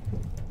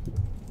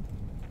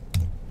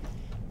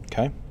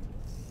 Okay.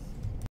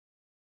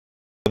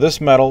 This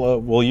metal,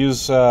 we'll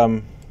use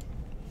one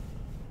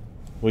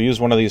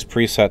of these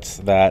presets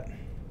that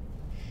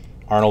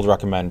Arnold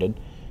recommended.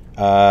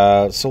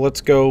 So we'll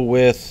go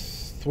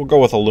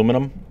with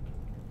aluminum.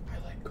 I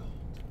like gold.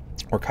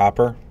 Or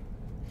copper.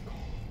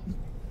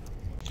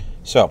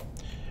 So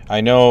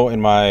I know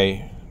in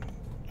my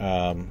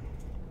I'm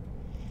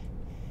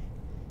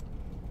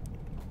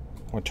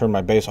going to turn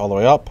my base all the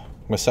way up.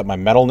 I'm going to set my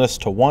metalness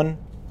to 1.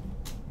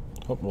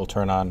 Oh, we'll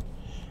turn on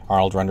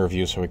Arnold render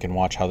view so we can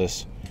watch how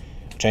this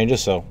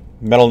changes. So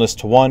metalness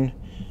to 1.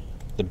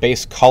 The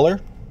base color,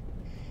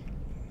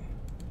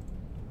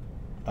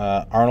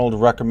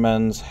 Arnold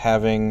recommends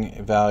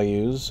having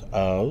values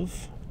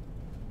of,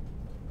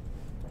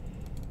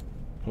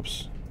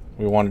 oops,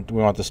 we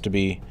want this to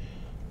be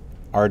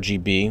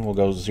RGB. We'll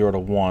go 0 to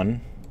 1,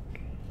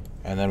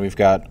 and then we've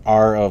got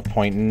R of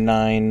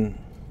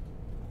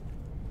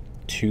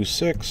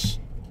 0.926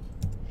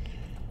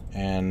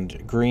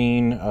 and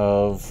green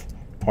of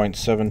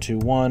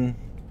 0.721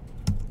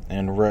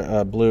 and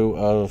blue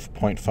of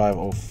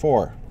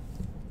 0.504.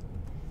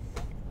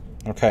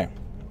 Okay,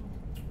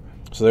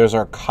 so there's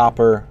our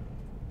copper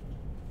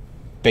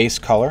base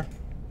color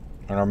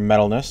and our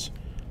metalness.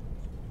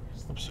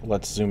 Oops,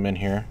 let's zoom in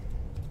here.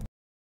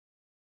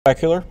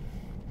 Specular.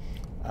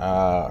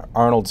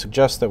 Arnold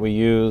suggests that we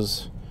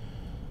use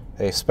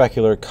a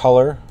specular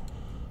color.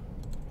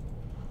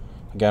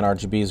 Again,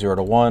 RGB 0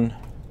 to 1.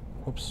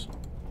 Oops.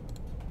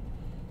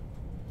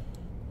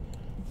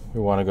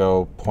 We want to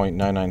go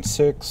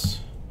 0.996,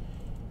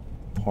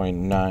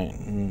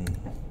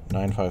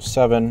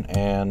 0.957,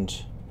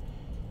 and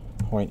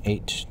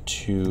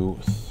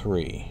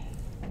 0.823.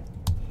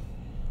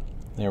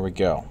 There we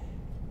go.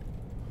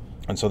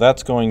 And so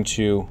that's going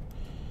to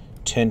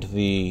tint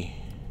the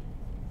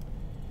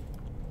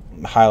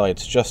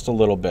highlights just a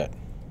little bit.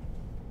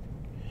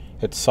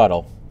 It's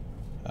subtle,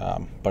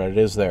 but it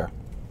is there.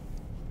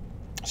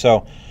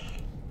 So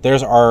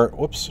there's our,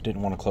 whoops,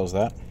 didn't want to close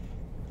that.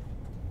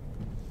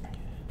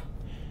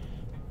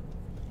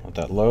 Let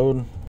that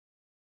load.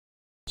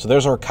 So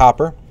there's our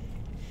copper.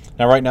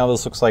 Now right now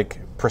this looks like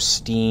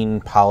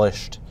pristine,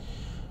 polished,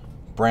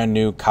 brand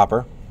new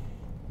copper.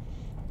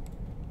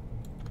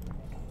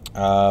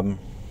 So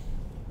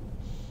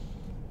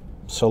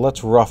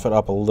let's rough it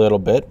up a little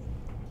bit.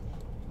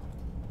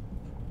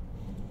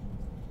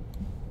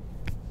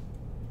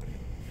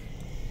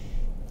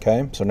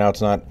 Okay, so now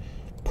it's not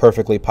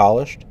perfectly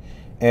polished.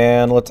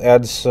 And let's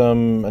add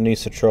some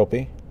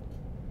anisotropy.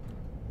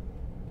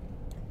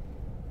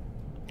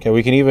 Okay,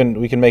 we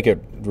can make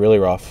it really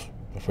rough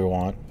if we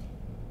want.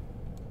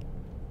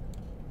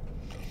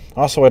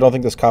 Also, I don't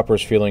think this copper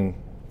is feeling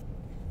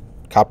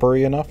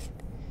coppery enough.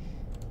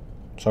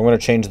 So I'm going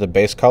to change the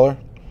base color.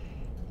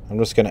 I'm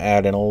just going to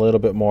add in a little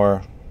bit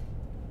more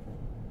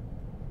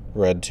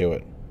red to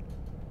it.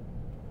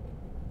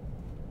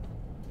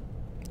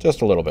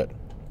 Just a little bit.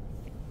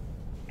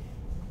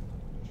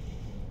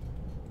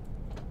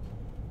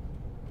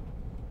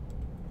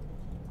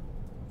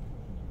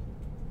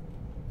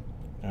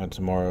 Add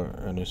some more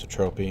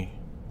anisotropy.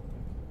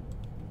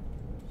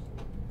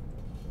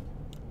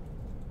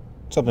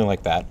 Something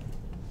like that.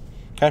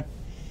 Okay.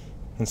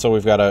 And so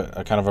we've got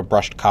a kind of a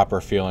brushed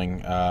copper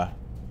feeling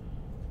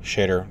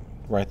shader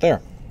right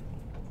there.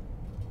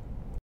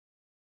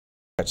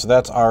 Right, so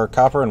that's our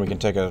copper, and we can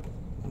take a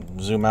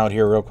zoom out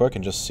here real quick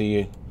and just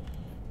see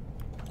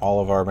all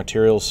of our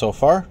materials so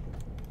far.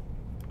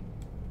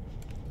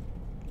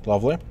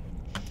 Lovely.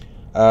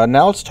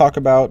 Now let's talk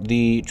about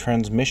the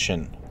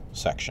transmission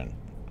section.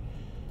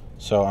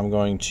 So I'm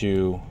going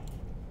to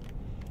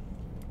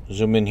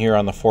zoom in here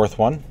on the fourth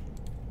one.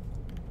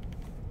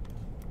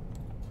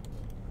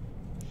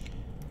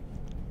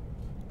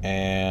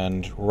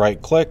 And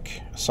right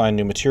click, assign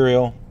new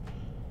material,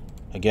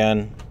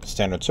 Again,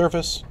 standard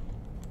surface.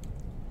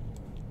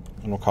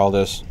 And we'll call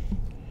this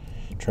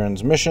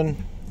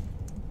transmission.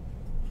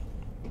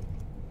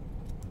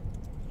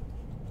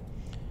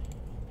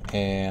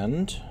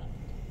 And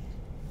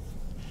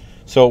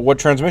so what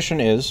transmission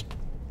is,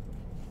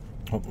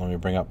 let me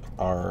bring up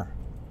our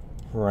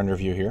render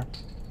view here.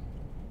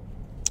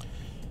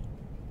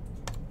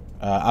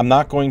 I'm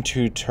not going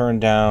to turn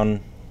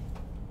down,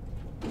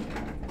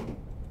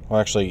 well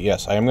actually,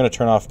 yes, I am going to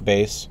turn off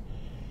base.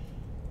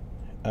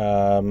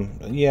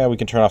 Yeah, we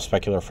can turn off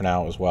specular for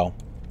now as well.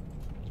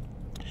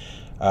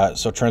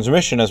 So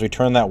transmission, as we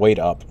turn that weight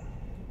up,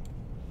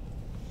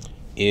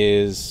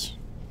 is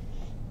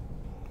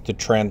the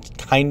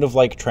kind of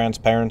like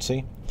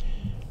transparency,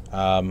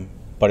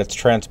 but it's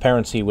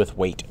transparency with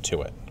weight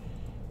to it.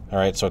 All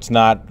right, so it's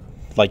not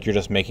like you're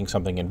just making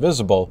something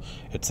invisible,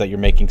 it's that you're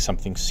making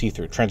something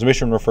see-through.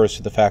 Transmission refers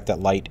to the fact that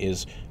light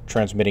is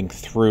transmitting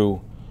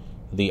through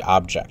the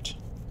object.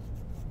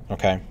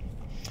 Okay?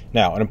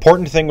 Now, an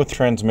important thing with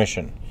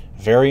transmission,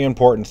 very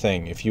important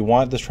thing, if you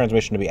want this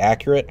transmission to be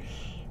accurate,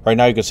 right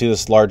now you can see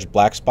this large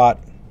black spot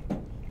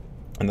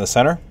in the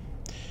center.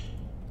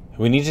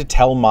 We need to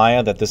tell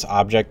Maya that this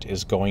object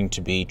is going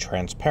to be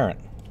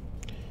transparent.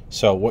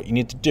 So what you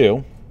need to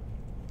do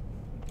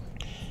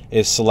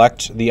is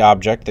select the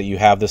object that you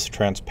have this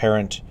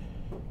transparent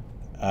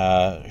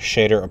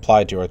shader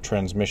applied to, or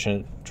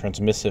transmissive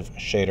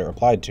shader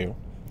applied to.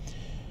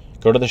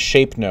 Go to the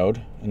shape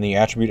node in the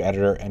attribute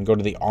editor and go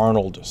to the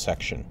Arnold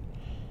section.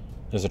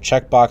 There's a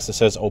checkbox that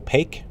says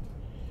opaque.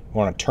 We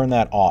want to turn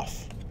that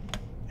off.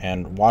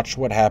 And watch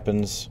what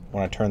happens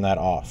when I turn that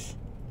off.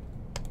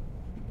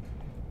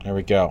 There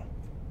we go.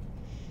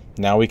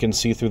 Now we can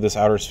see through this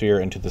outer sphere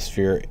into the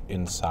sphere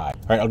inside.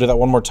 All right, I'll do that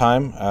one more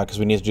time because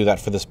we need to do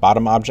that for this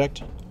bottom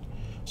object.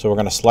 So we're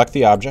going to select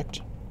the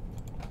object.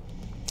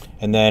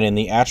 And then in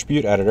the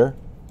attribute editor,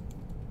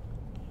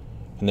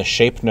 in the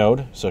shape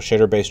node, so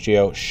shader base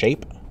geo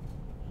shape,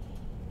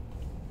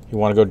 you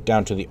want to go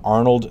down to the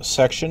Arnold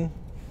section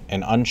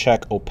and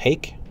uncheck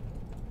opaque.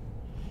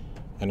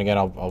 And again,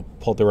 I'll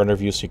pull up the render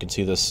view so you can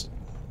see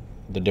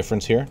the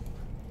difference here.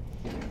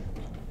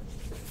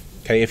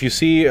 Okay, if you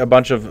see a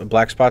bunch of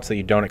black spots that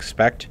you don't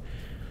expect,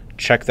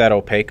 check that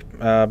opaque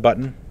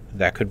button.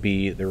 That could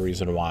be the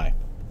reason why.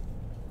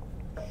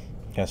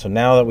 Okay, so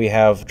now that we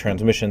have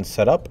transmission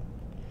set up,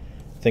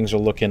 things are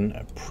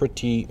looking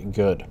pretty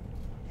good.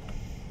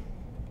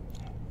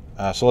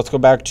 So let's go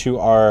back to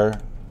our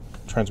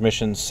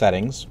transmission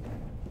settings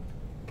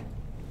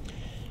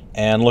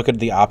and look at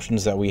the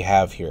options that we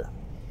have here.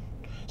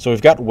 So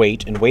we've got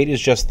weight, and weight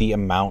is just the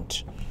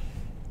amount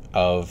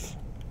of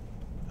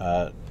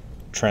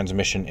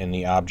transmission in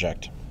the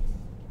object.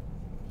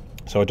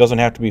 So it doesn't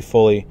have to be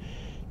fully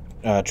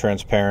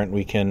transparent.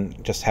 We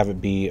can just have it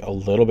be a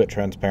little bit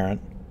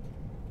transparent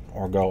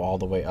or go all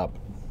the way up.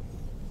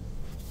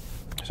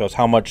 So it's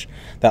how much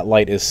that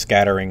light is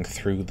scattering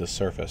through the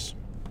surface.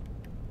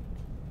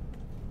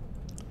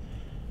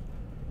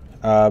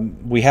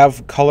 We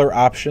have color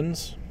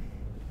options.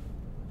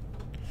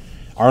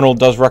 Arnold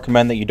does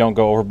recommend that you don't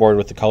go overboard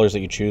with the colors that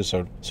you choose,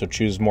 so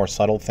choose more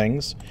subtle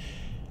things.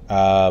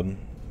 But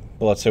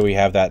let's say we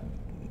have that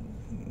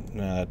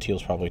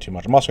teal's probably too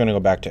much. I'm also going to go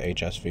back to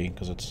HSV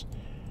because it's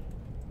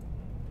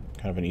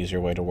kind of an easier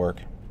way to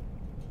work.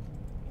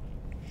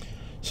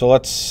 So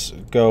let's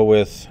go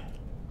with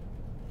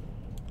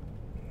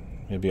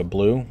maybe a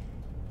blue.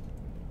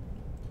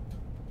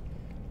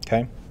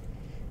 Okay.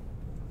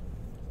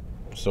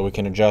 So we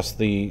can adjust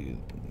the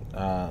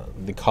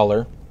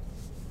color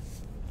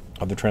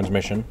of the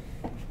transmission.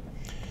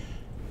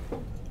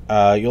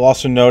 You'll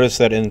also notice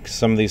that in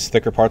some of these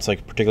thicker parts,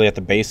 like particularly at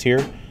the base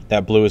here,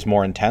 that blue is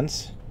more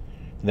intense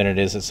than it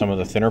is at some of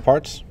the thinner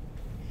parts.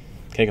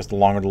 Okay, because the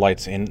longer the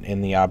light's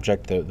in the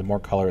object, the more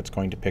color it's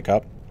going to pick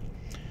up.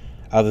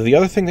 The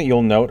other thing that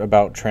you'll note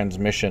about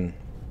transmission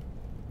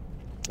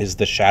is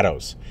the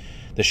shadows.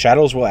 The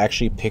shadows will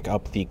actually pick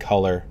up the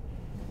color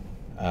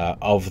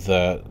of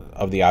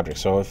the object.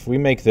 So if we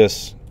make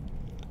this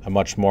a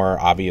much more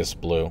obvious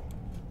blue,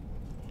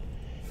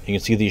 you can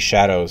see these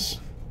shadows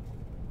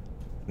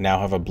now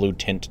have a blue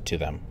tint to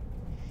them.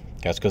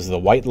 That's because the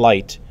white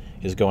light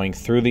is going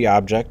through the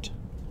object,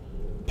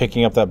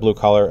 picking up that blue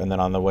color, and then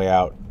on the way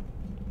out,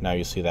 now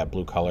you see that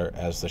blue color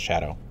as the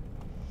shadow.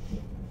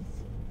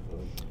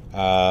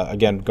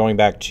 Again, going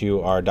back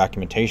to our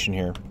documentation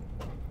here,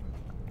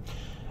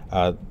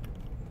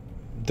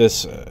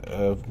 this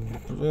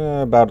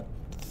about a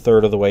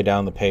third of the way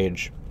down the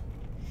page,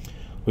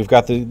 we've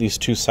got these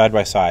two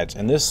side-by-sides,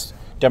 and this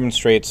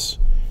demonstrates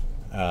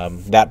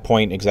that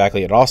point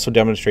exactly. It also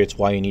demonstrates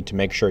why you need to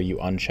make sure you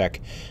uncheck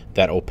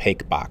that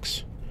opaque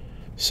box.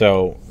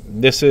 So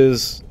this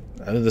is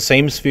the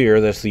same sphere.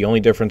 That's the only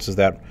difference, is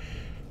that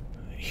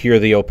here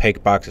the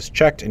opaque box is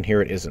checked and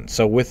here it isn't.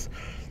 So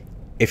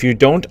if you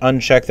don't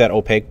uncheck that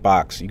opaque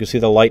box, you can see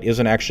the light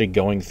isn't actually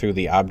going through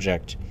the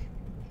object,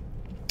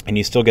 and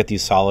you still get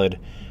these solid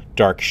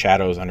dark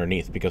shadows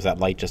underneath because that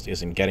light just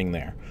isn't getting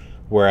there.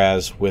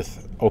 Whereas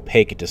with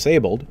opaque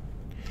disabled,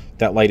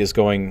 that light is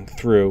going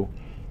through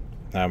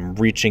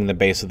reaching the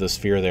base of the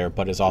sphere there,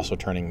 but is also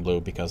turning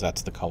blue because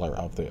that's the color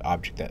of the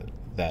object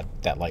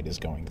that light is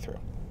going through.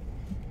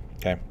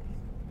 Okay.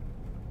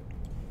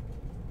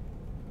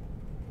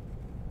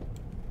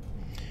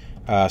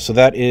 So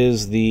that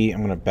is the, I'm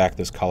going to back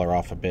this color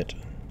off a bit.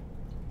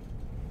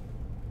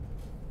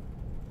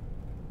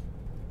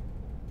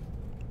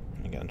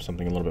 Again,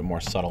 something a little bit more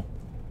subtle.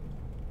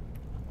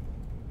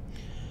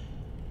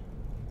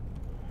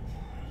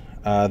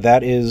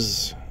 That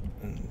is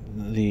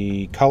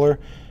the color.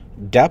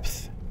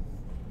 Depth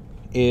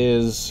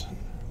is,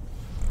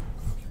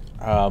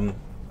 well,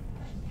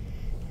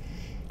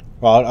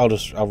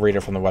 I'll read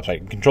it from the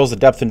website. It controls the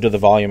depth into the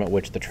volume at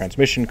which the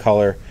transmission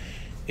color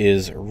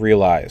is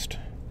realized.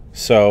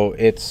 So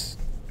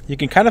you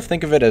can kind of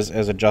think of it as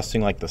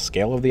adjusting like the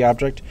scale of the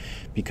object,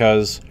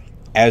 because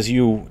as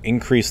you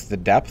increase the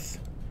depth,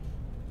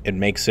 it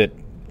makes it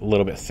a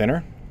little bit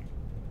thinner.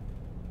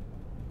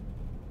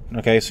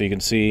 Okay, so you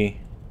can see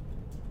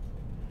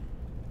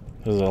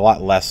there's a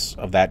lot less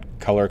of that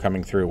color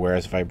coming through,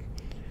 whereas if I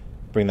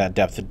bring that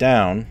depth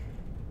down,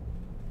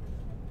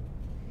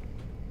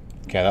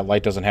 okay, that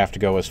light doesn't have to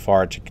go as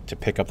far to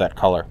pick up that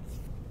color.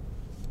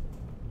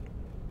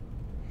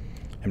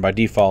 And by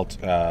default,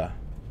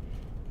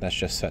 that's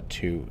just set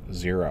to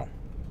 0.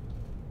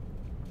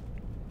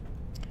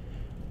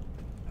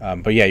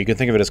 But yeah, you can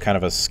think of it as kind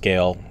of a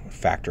scale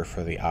factor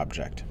for the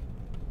object.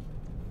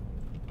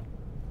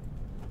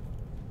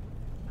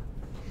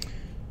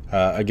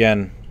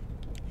 Again,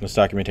 this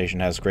documentation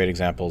has great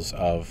examples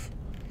of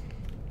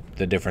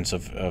the difference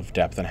of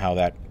depth and how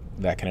that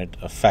can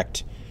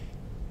affect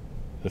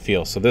the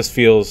feel. So this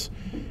feels,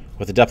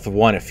 with a depth of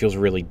 1, it feels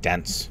really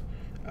dense.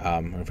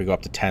 If we go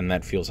up to 10,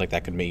 that feels like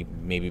that could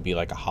maybe be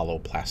like a hollow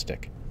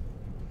plastic.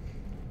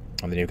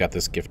 And then you've got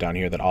this GIF down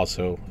here that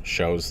also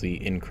shows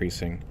the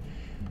increasing,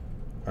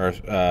 or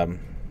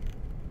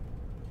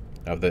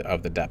of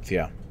the depth.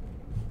 Yeah.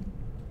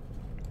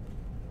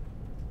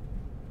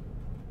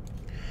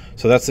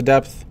 So that's the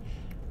depth.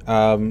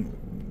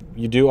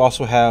 You do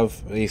also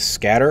have a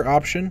scatter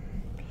option,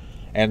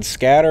 and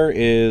scatter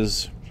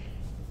is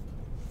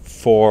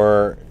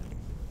for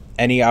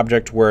any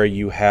object where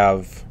you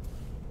have,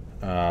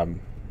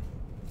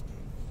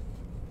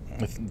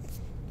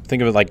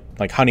 think of it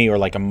like honey or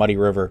like a muddy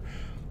river,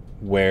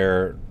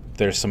 where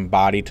there's some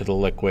body to the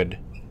liquid,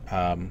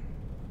 and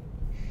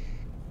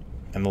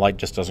the light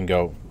just doesn't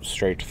go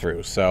straight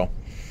through. So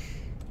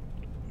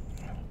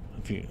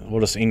we'll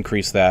just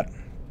increase that,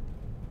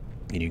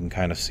 and you can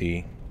kind of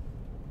see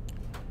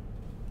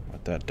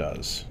what that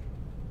does.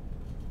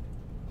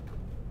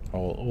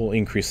 We'll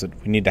increase it.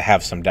 We need to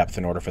have some depth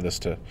in order for this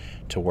to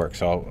work.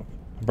 So I'll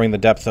bring the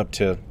depth up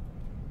to,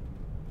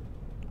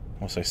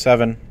 we'll say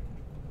 7.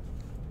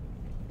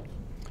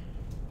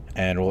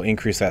 And we'll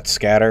increase that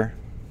scatter.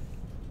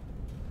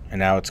 And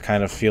now it's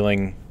kind of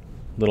feeling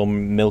a little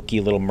milky,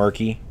 a little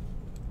murky.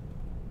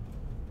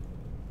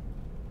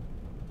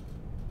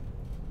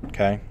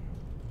 Okay.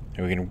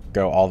 And we can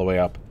go all the way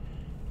up.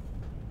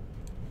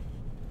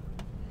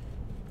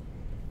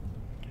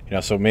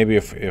 So maybe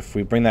if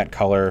we bring that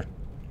color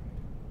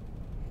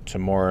to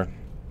more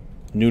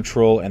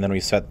neutral, and then we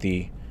set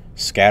the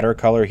scatter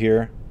color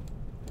here,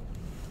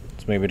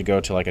 it's maybe to go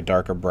to like a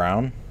darker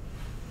brown.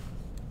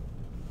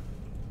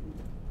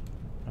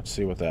 Let's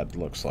see what that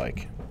looks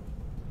like.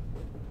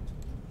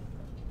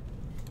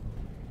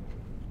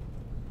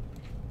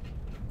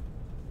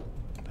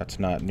 That's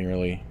not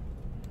nearly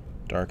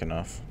dark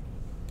enough.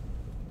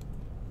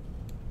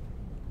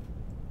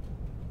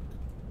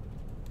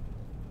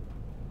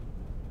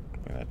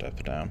 Bring that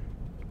depth down.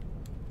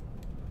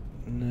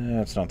 No,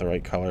 that's not the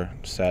right color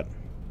set.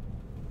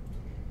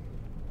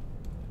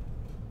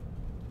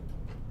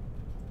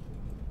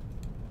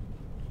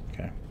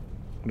 Okay,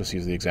 we'll just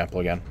use the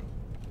example again.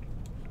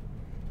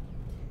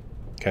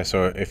 Okay,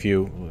 so if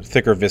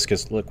thicker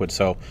viscous liquid,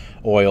 so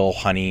oil,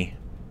 honey,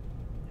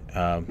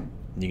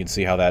 you can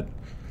see how that,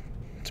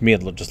 to me,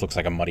 it just looks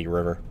like a muddy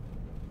river.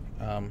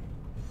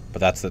 But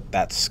that's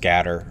that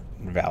scatter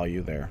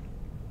value there.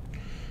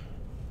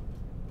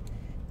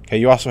 Okay,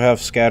 you also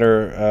have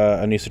scatter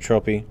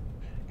anisotropy.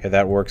 Okay,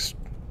 that works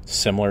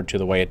similar to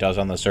the way it does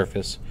on the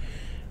surface.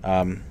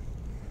 It's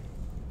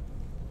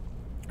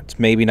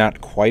maybe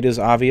not quite as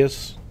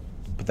obvious,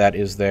 but that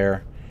is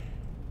there.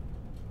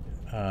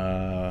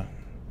 The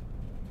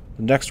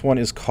next one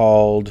is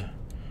called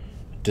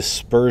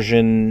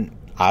dispersion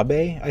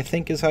abe, I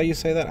think is how you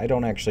say that. I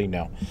don't actually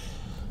know.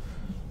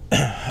 You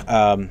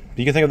can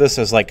think of this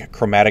as like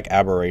chromatic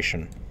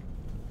aberration.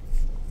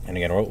 And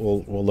again,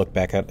 we'll look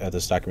back at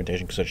this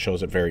documentation because it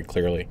shows it very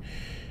clearly.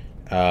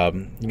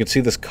 You can see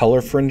this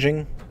color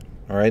fringing.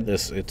 All right,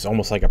 it's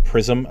almost like a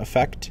prism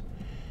effect,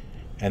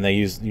 and they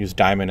use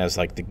diamond as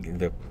like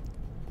the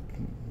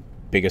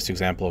biggest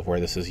example of where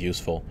this is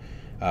useful,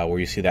 where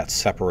you see that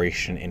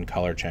separation in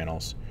color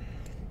channels.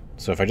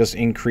 So if I just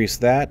increase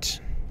that,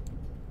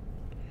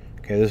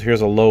 okay,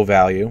 here's a low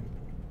value.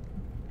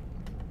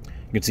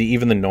 You can see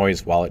even the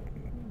noise while it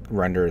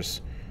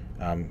renders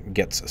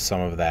gets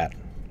some of that.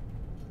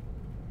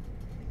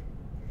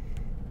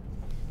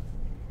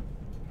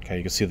 Okay,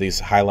 you can see these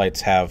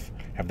highlights have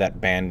that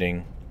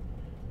banding.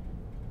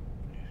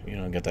 You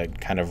know, get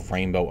that kind of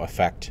rainbow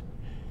effect.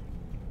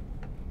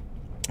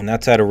 And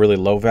that's at a really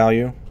low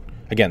value.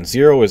 Again,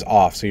 0 is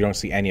off, so you don't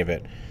see any of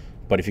it.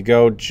 But if you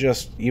go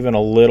just even a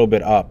little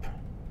bit up,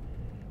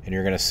 and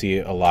you're going to see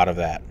a lot of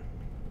that.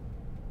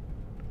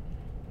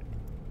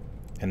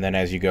 And then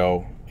as you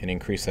go and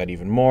increase that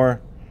even more,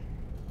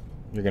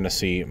 you're going to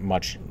see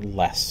much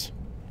less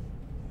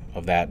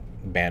of that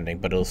banding,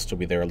 but it'll still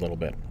be there a little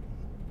bit.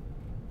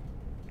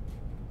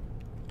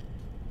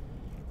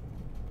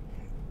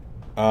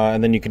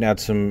 And then you can add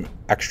some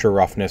extra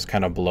roughness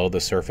kind of below the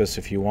surface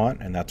if you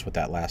want, and that's what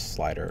that last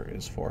slider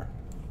is for.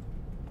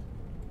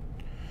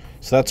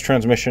 So that's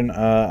transmission.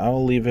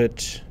 I'll leave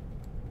it...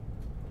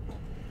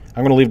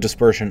 I'm going to leave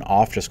dispersion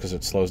off just because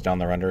it slows down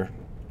the render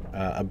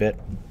a bit.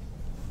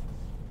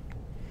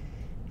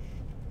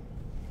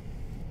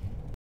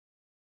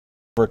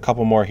 For a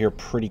couple more here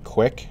pretty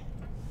quick.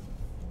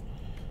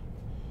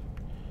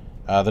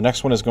 The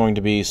next one is going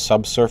to be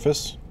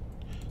subsurface.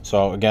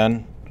 So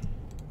again,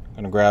 I'm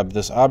going to grab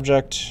this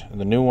object,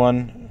 the new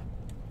one,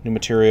 new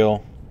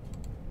material,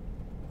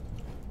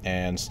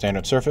 and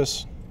standard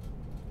surface.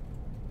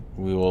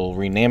 We will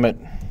rename it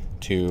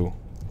to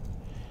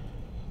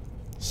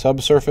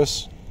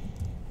subsurface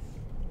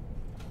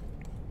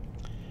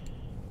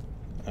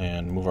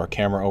and move our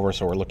camera over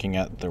so we're looking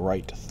at the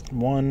right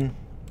one.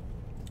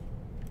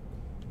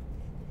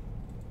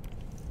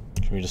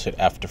 Can we just hit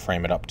F to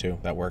frame it up too?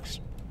 That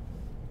works.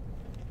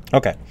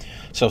 Okay,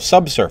 so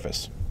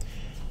subsurface.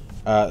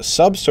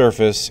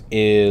 Subsurface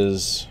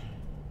is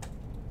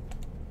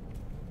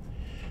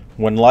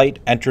when light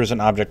enters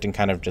an object and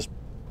kind of just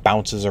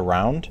bounces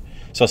around.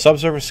 So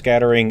subsurface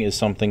scattering is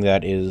something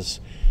that is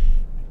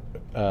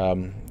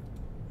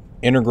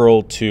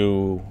integral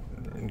to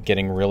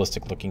getting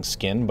realistic looking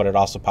skin, but it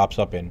also pops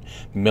up in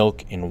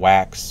milk, in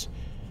wax.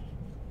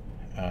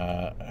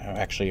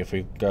 Actually, if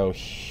we go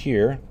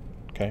here,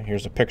 okay,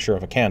 here's a picture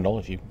of a candle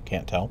if you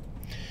can't tell.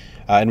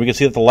 And we can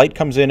see that the light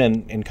comes in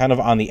and kind of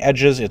on the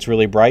edges it's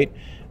really bright,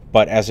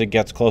 but as it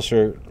gets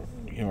closer,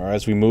 you know,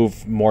 as we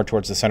move more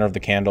towards the center of the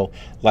candle,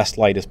 less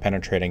light is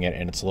penetrating it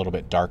and it's a little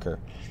bit darker.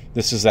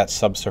 This is that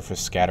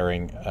subsurface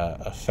scattering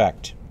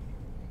effect.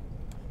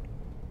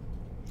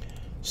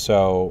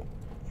 So,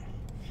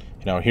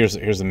 you know, here's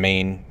the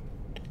main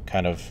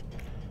kind of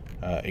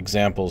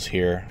examples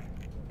here.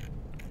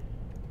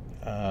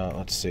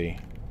 Let's see.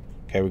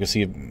 Okay, we can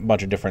see a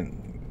bunch of different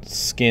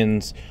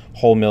skins,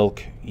 whole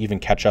milk, even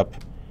ketchup.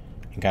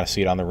 You can kind of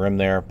see it on the rim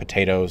there.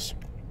 Potatoes.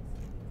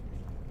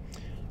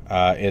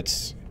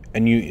 It's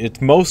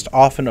most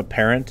often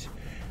apparent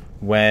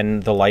when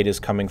the light is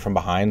coming from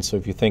behind. So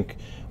if you think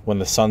when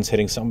the sun's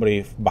hitting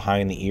somebody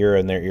behind the ear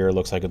and their ear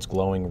looks like it's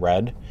glowing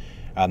red,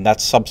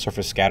 that's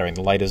subsurface scattering.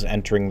 The light is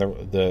entering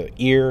the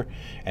ear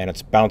and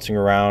it's bouncing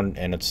around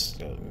and it's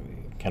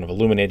kind of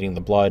illuminating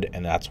the blood,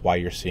 and that's why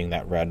you're seeing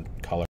that red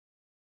color.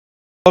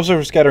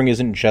 Subsurface scattering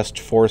isn't just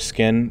for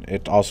skin.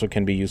 It also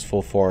can be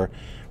useful for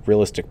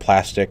realistic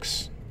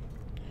plastics.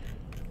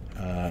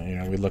 You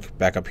know, we look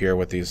back up here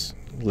with these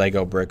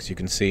Lego bricks. You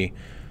can see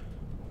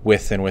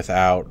with and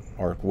without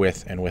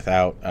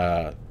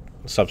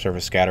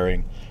subsurface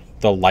scattering,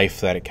 the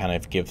life that it kind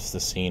of gives the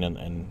scene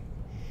and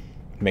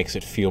makes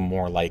it feel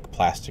more like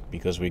plastic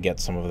because we get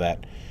some of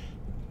that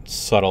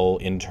subtle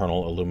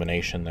internal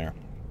illumination there.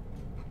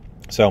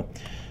 So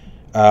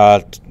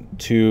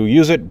to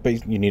use it,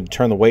 you need to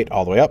turn the weight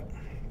all the way up.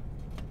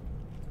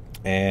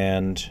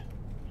 And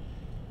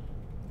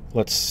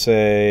let's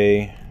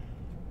say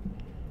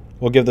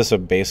we'll give this a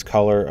base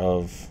color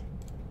of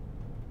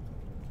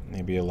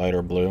maybe a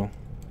lighter blue.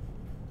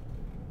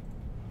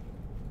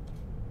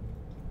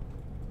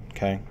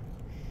 Okay.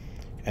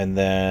 And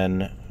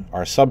then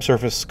our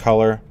subsurface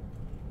color,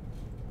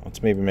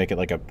 let's maybe make it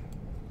like a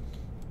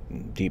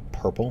deep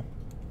purple,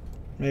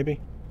 maybe.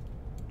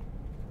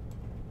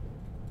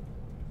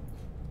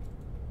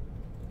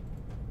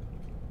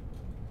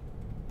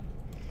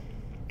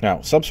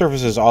 Now,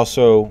 subsurface is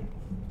also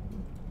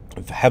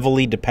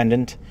heavily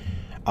dependent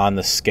on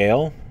the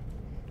scale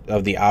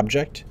of the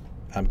object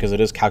because it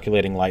is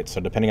calculating light.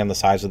 So depending on the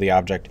size of the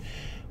object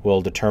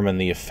will determine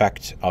the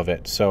effect of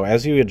it. So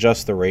as you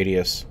adjust the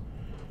radius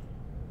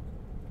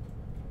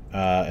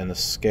and the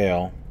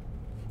scale,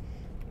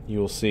 you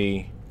will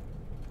see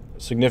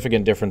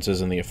significant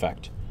differences in the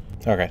effect.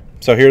 Okay,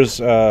 so here's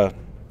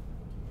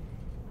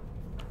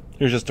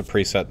just a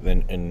preset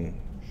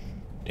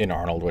in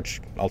Arnold,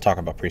 which I'll talk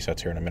about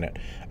presets here in a minute.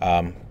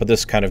 But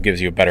this kind of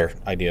gives you a better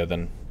idea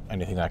than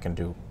anything I can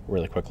do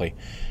really quickly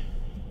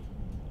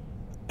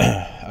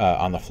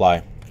on the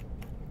fly.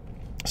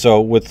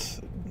 So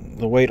with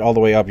the weight all the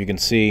way up, you can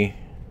see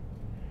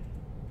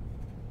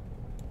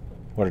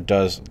what it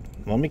does.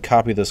 Let me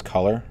copy this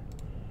color.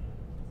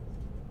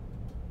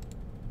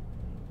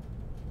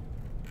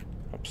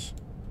 Oops.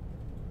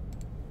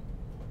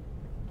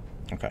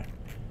 Okay.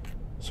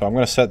 So I'm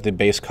going to set the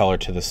base color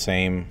to the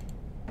same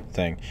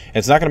thing.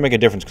 It's not going to make a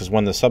difference because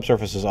when the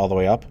subsurface is all the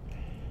way up,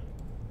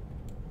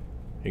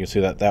 you can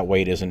see that that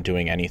weight isn't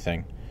doing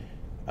anything.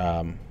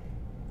 But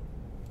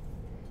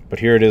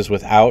here it is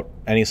without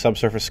any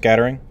subsurface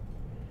scattering.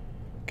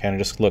 Kind of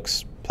just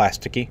looks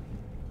plasticky.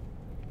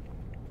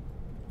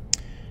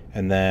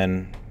 And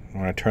then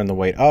when I turn the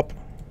weight up,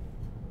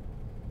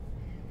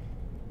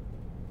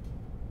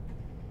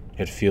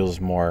 it feels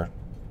more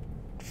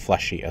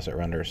fleshy as it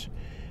renders.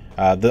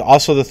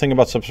 Also, the thing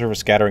about subsurface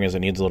scattering is it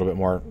needs a little bit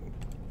more.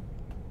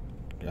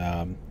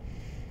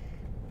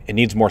 It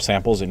needs more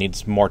samples. It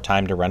needs more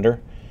time to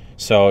render.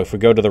 So if we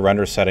go to the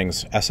render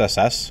settings,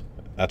 SSS,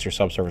 that's your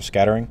subsurface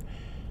scattering.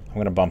 I'm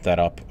going to bump that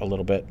up a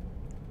little bit,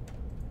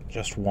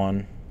 just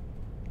one.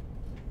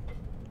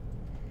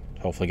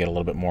 Hopefully get a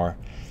little bit more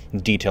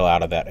detail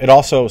out of that. It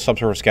also,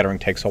 subsurface scattering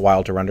takes a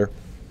while to render.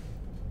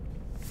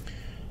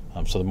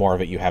 So the more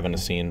of it you have in the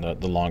scene,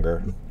 the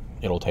longer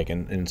it'll take,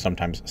 and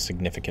sometimes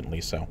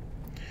significantly so.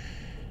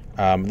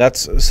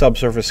 That's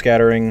subsurface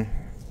scattering,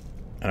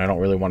 and I don't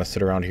really want to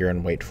sit around here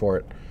and wait for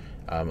it.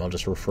 I'll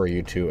just refer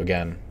you to,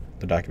 again,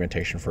 the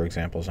documentation for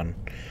examples on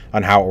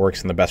how it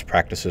works and the best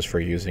practices for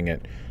using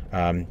it.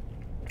 You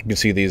can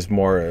see these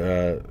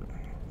more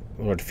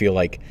would feel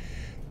like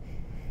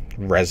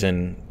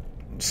resin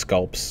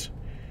sculpts.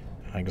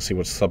 I can see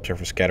what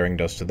subsurface scattering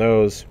does to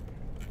those.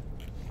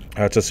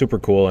 It's a super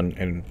cool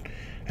and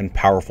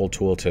powerful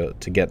tool to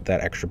get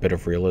that extra bit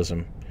of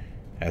realism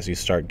as you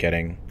start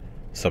getting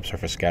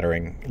subsurface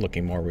scattering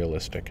looking more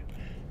realistic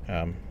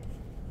and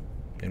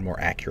more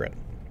accurate.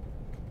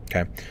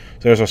 Okay, so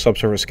there's our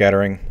subsurface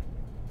scattering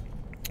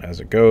as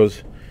it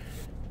goes.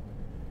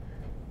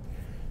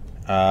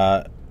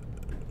 Now,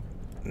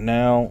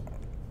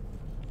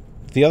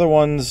 the other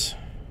ones,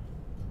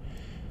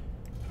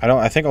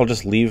 I think I'll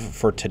just leave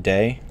for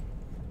today.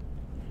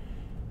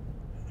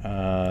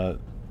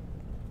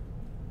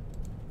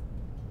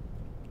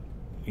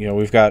 You know,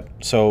 we've got,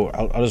 so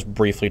I'll just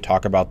briefly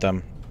talk about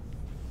them.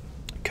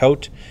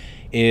 Coat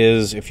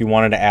is if you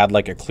wanted to add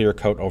like a clear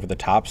coat over the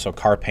top. So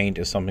car paint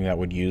is something that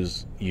would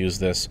use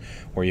this,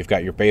 where you've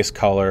got your base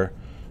color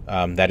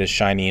that is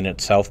shiny in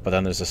itself, but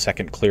then there's a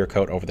second clear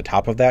coat over the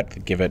top of that to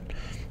give it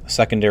a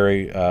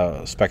secondary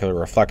specular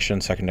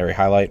reflection, secondary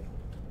highlight.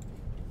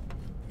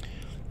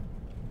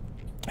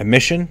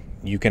 Emission,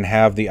 you can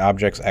have the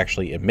objects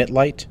actually emit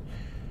light.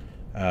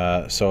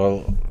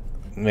 So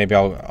maybe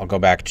I'll go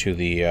back to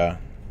the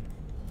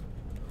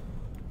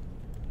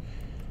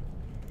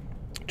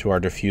to our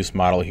diffuse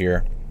model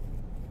here,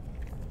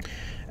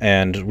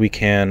 and we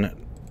can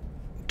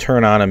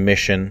turn on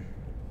emission,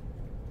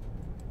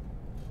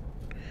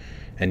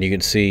 and you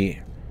can see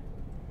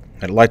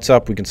it lights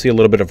up. We can see a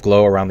little bit of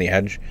glow around the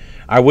edge.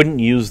 I wouldn't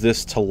use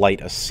this to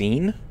light a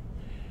scene,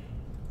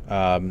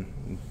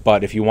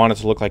 but if you want it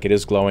to look like it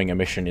is glowing,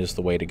 emission is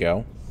the way to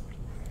go.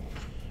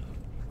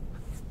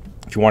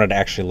 If you wanted to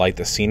actually light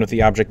the scene with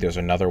the object, there's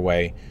another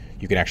way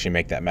you can actually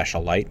make that mesh a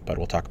light, but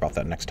we'll talk about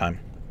that next time.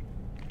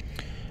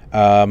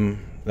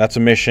 That's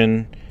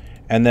emission.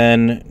 And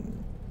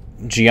then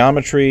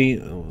geometry,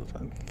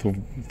 the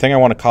thing I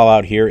want to call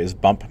out here is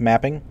bump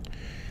mapping.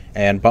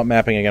 And bump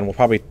mapping, again, we'll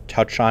probably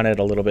touch on it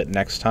a little bit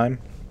next time.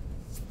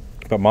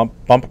 But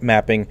bump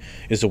mapping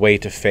is a way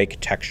to fake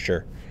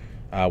texture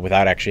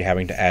without actually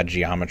having to add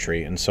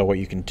geometry. And so what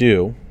you can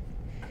do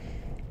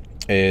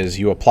is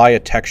you apply a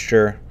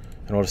texture,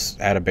 and we'll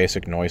just add a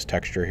basic noise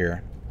texture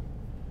here.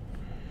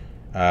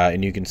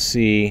 And you can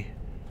see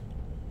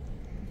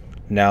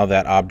now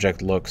that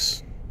object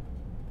looks,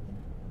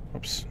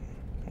 oops,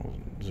 we'll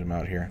zoom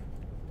out here.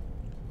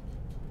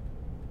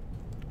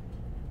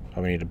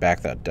 Probably need to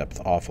back that depth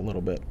off a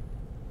little bit.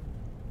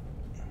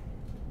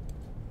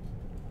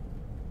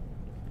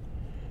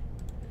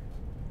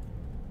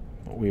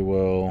 But we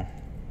will,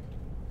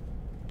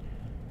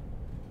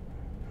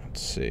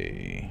 let's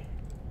see.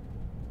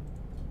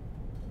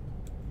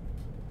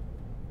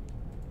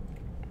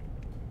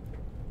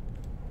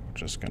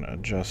 Just going to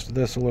adjust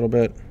this a little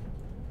bit.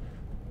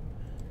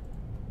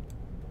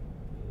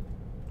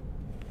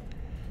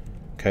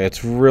 Okay,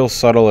 it's real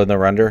subtle in the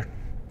render,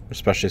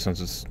 especially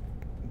since it's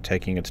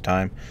taking its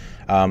time.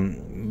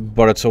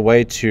 But it's a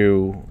way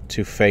to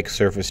fake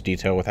surface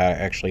detail without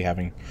actually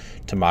having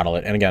to model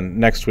it. And again,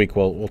 next week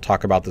we'll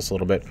talk about this a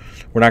little bit.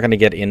 We're not going to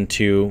get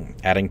into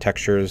adding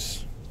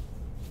textures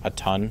a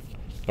ton,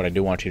 but I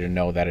do want you to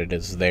know that it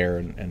is there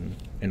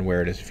and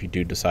where it is if you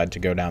do decide to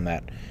go down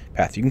that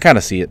path. You can kind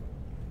of see it.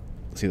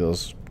 See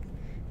those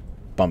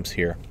bumps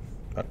here,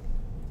 but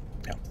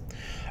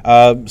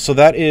yeah. So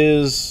that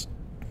is,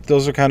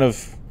 those are kind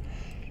of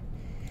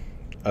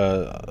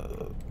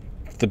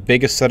the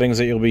biggest settings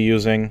that you'll be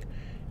using,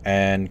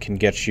 and can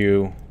get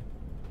you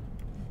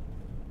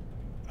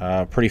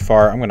pretty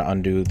far. I'm going to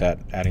undo that,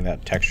 adding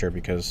that texture,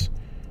 because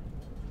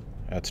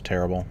that's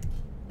terrible.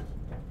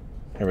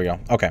 Here we go.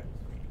 Okay,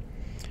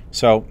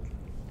 so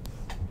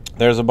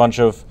there's a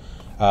bunch of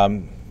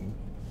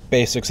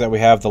basics that we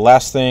have. The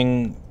last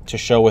thing to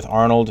show with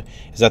Arnold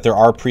is that there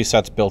are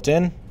presets built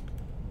in,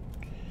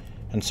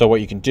 and so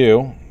what you can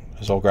do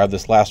is I'll grab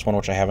this last one,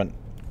 which I haven't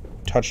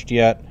touched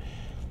yet.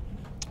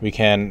 We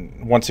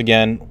can once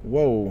again,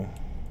 whoa,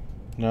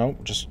 no,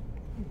 just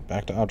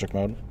back to object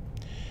mode.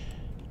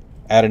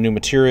 add a new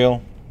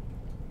material,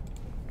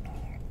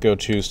 go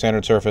to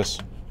Standard Surface,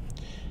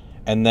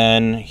 and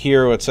then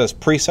here it says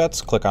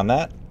presets, click on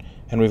that,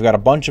 and we've got a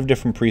bunch of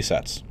different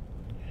presets.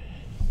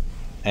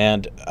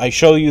 And I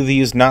show you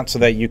these not so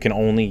that you can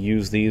only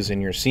use these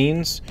in your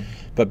scenes,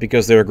 but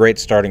because they're a great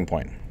starting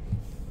point.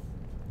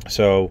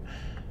 So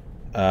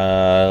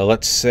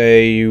let's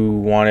say you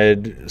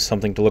wanted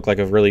something to look like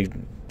a really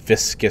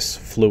viscous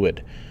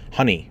fluid.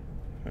 Honey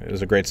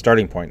is a great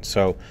starting point.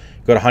 So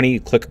go to Honey,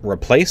 click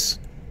Replace.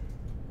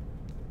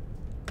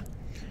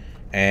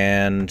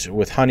 And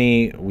with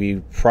Honey,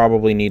 we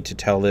probably need to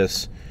tell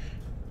this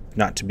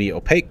not to be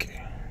opaque.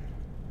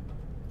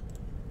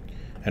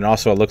 And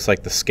also it looks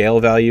like the scale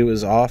value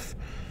is off.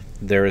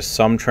 There is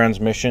some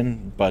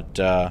transmission, but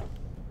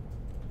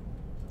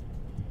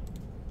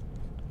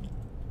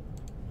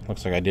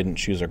looks like I didn't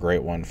choose a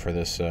great one for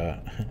this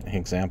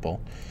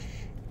example.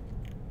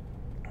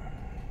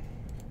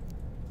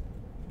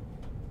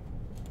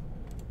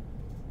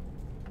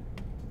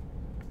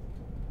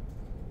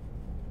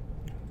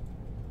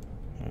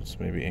 Let's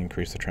maybe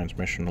increase the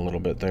transmission a little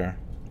bit there.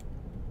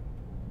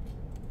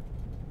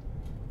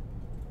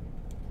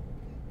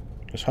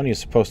 Because Honey is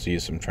supposed to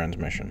use some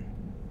transmission,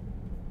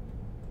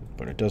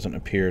 but it doesn't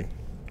appear.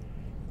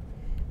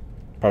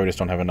 Probably just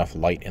don't have enough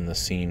light in the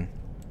scene.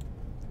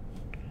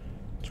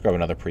 Let's grab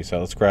another preset.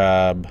 Let's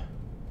grab.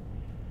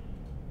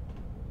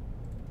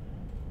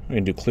 I'm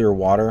going to do clear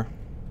water.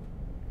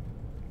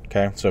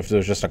 Okay, so if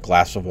there's just a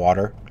glass of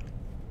water,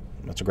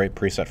 that's a great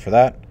preset for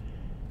that.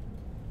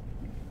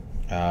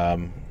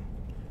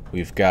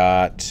 We've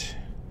got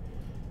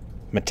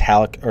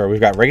metallic, or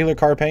we've got regular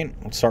car paint.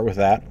 Let's start with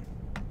that.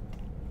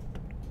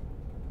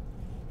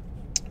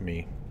 Let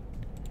me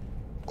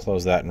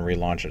close that and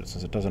relaunch it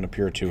since it doesn't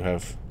appear to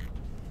have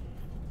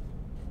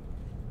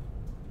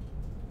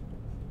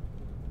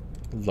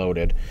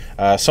loaded.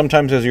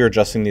 Sometimes as you're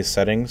adjusting these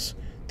settings,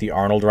 the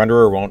Arnold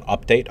renderer won't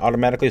update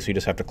automatically, so you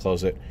just have to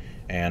close it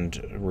and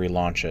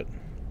relaunch it.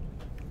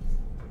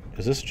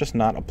 Is this just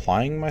not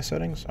applying my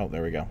settings? Oh,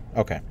 there we go.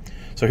 Okay.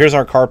 So here's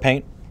our car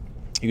paint.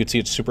 You can see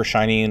it's super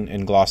shiny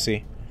and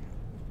glossy.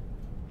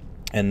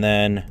 And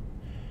then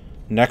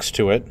next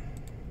to it,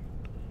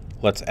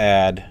 let's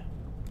add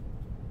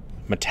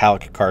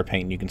metallic car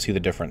paint, and you can see the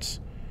difference.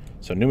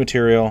 So new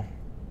material,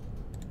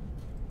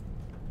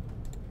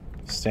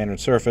 Standard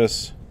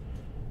Surface,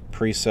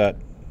 preset,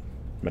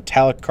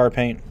 metallic car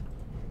paint,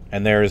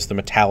 and there's the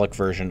metallic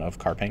version of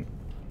car paint.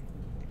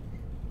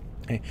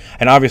 Okay.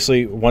 And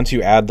obviously, once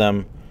you add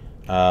them,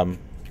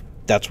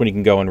 that's when you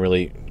can go and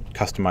really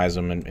customize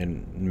them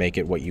and make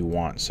it what you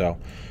want. So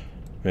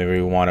maybe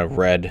we want a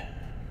red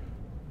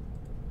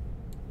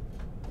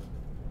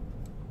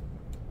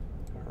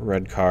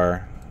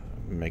car,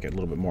 make it a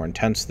little bit more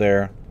intense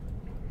there.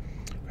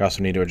 We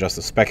also need to adjust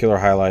the specular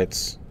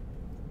highlights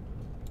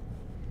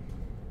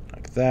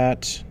like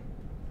that.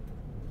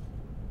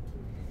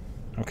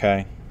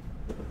 Okay.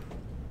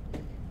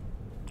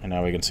 And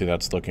now we can see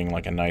that's looking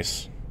like a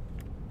nice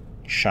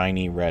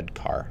shiny red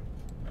car.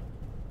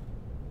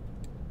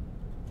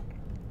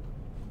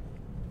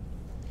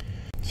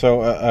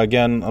 So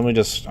again, I'm going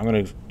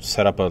to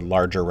set up a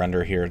larger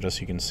render here just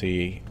so you can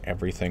see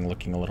everything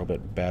looking a little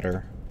bit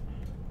better.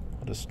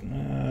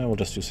 We'll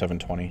just do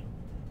 720,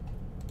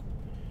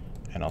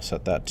 and I'll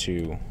set that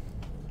to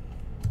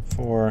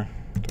 4,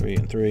 3,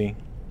 and 3,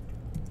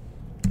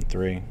 and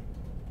 3.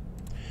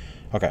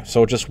 Okay,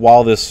 so just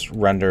while this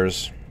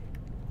renders,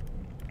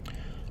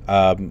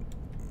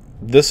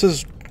 this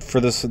is for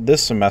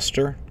this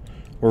semester.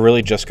 We're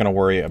really just going to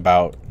worry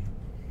about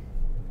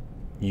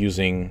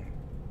using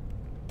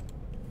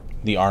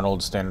the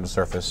Arnold Standard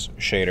Surface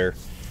Shader.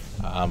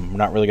 We're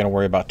not really going to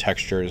worry about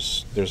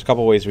textures. There's a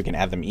couple ways we can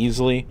add them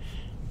easily,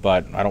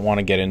 but I don't want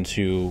to get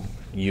into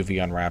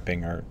UV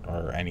unwrapping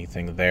or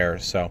anything there.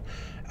 So,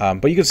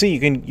 but you can see you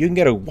can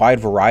get a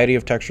wide variety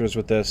of textures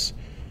with this.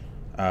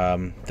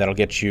 That'll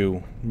get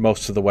you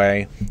most of the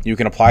way. You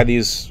can apply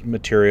these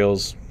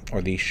materials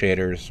or these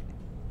shaders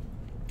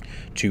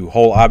to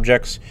whole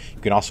objects.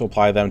 You can also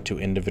apply them to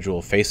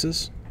individual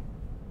faces.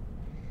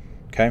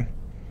 Okay.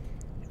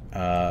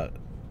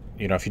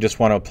 You know, if you just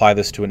want to apply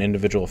this to an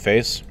individual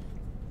face,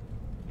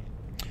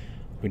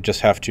 we just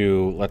have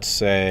to, let's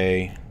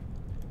say,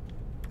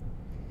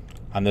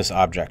 on this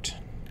object.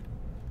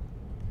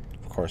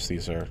 Of course,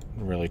 these are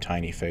really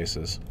tiny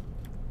faces.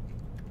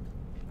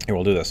 Here,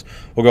 we'll do this.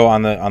 We'll go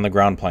on the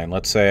ground plane.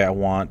 Let's say I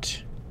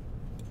want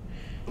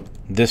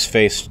this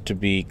face to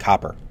be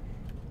copper.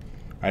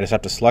 I just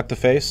have to select the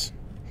face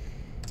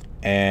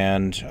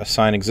and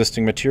assign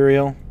existing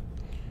material,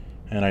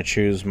 and I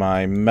choose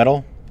my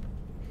metal.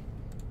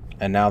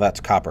 And now that's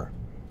copper.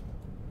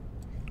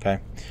 Okay.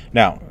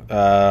 Now,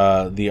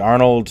 the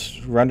Arnold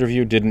render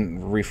view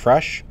didn't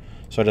refresh,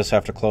 so I just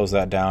have to close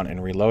that down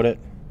and reload it.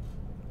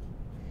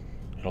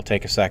 It'll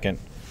take a second,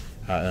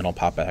 and then it'll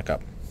pop back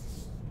up.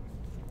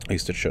 At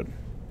least it should.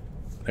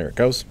 There it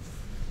goes.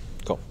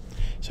 Cool.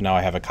 So now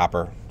I have a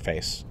copper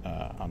face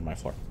on my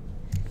floor.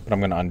 But I'm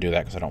going to undo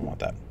that because I don't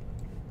want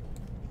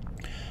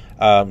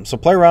that. So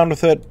play around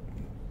with it.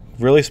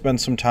 really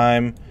spend some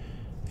time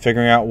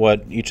figuring out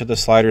what each of the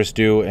sliders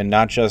do, and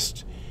not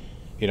just,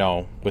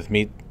 with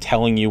me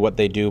telling you what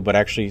they do, but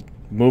actually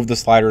move the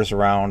sliders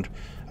around,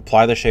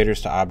 apply the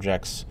shaders to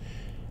objects,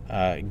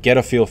 get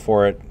a feel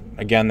for it.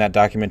 Again, that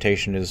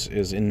documentation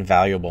is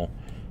invaluable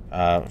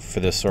for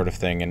this sort of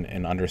thing,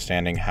 and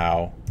understanding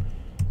how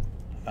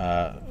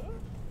the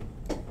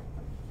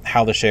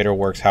shader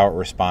works, how it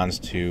responds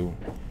to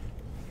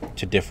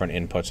different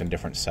inputs and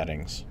different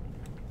settings.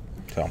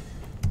 So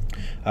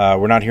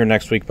we're not here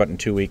next week, but in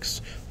 2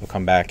 weeks we'll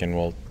come back and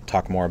we'll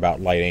talk more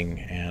about lighting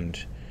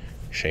and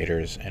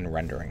shaders and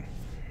rendering.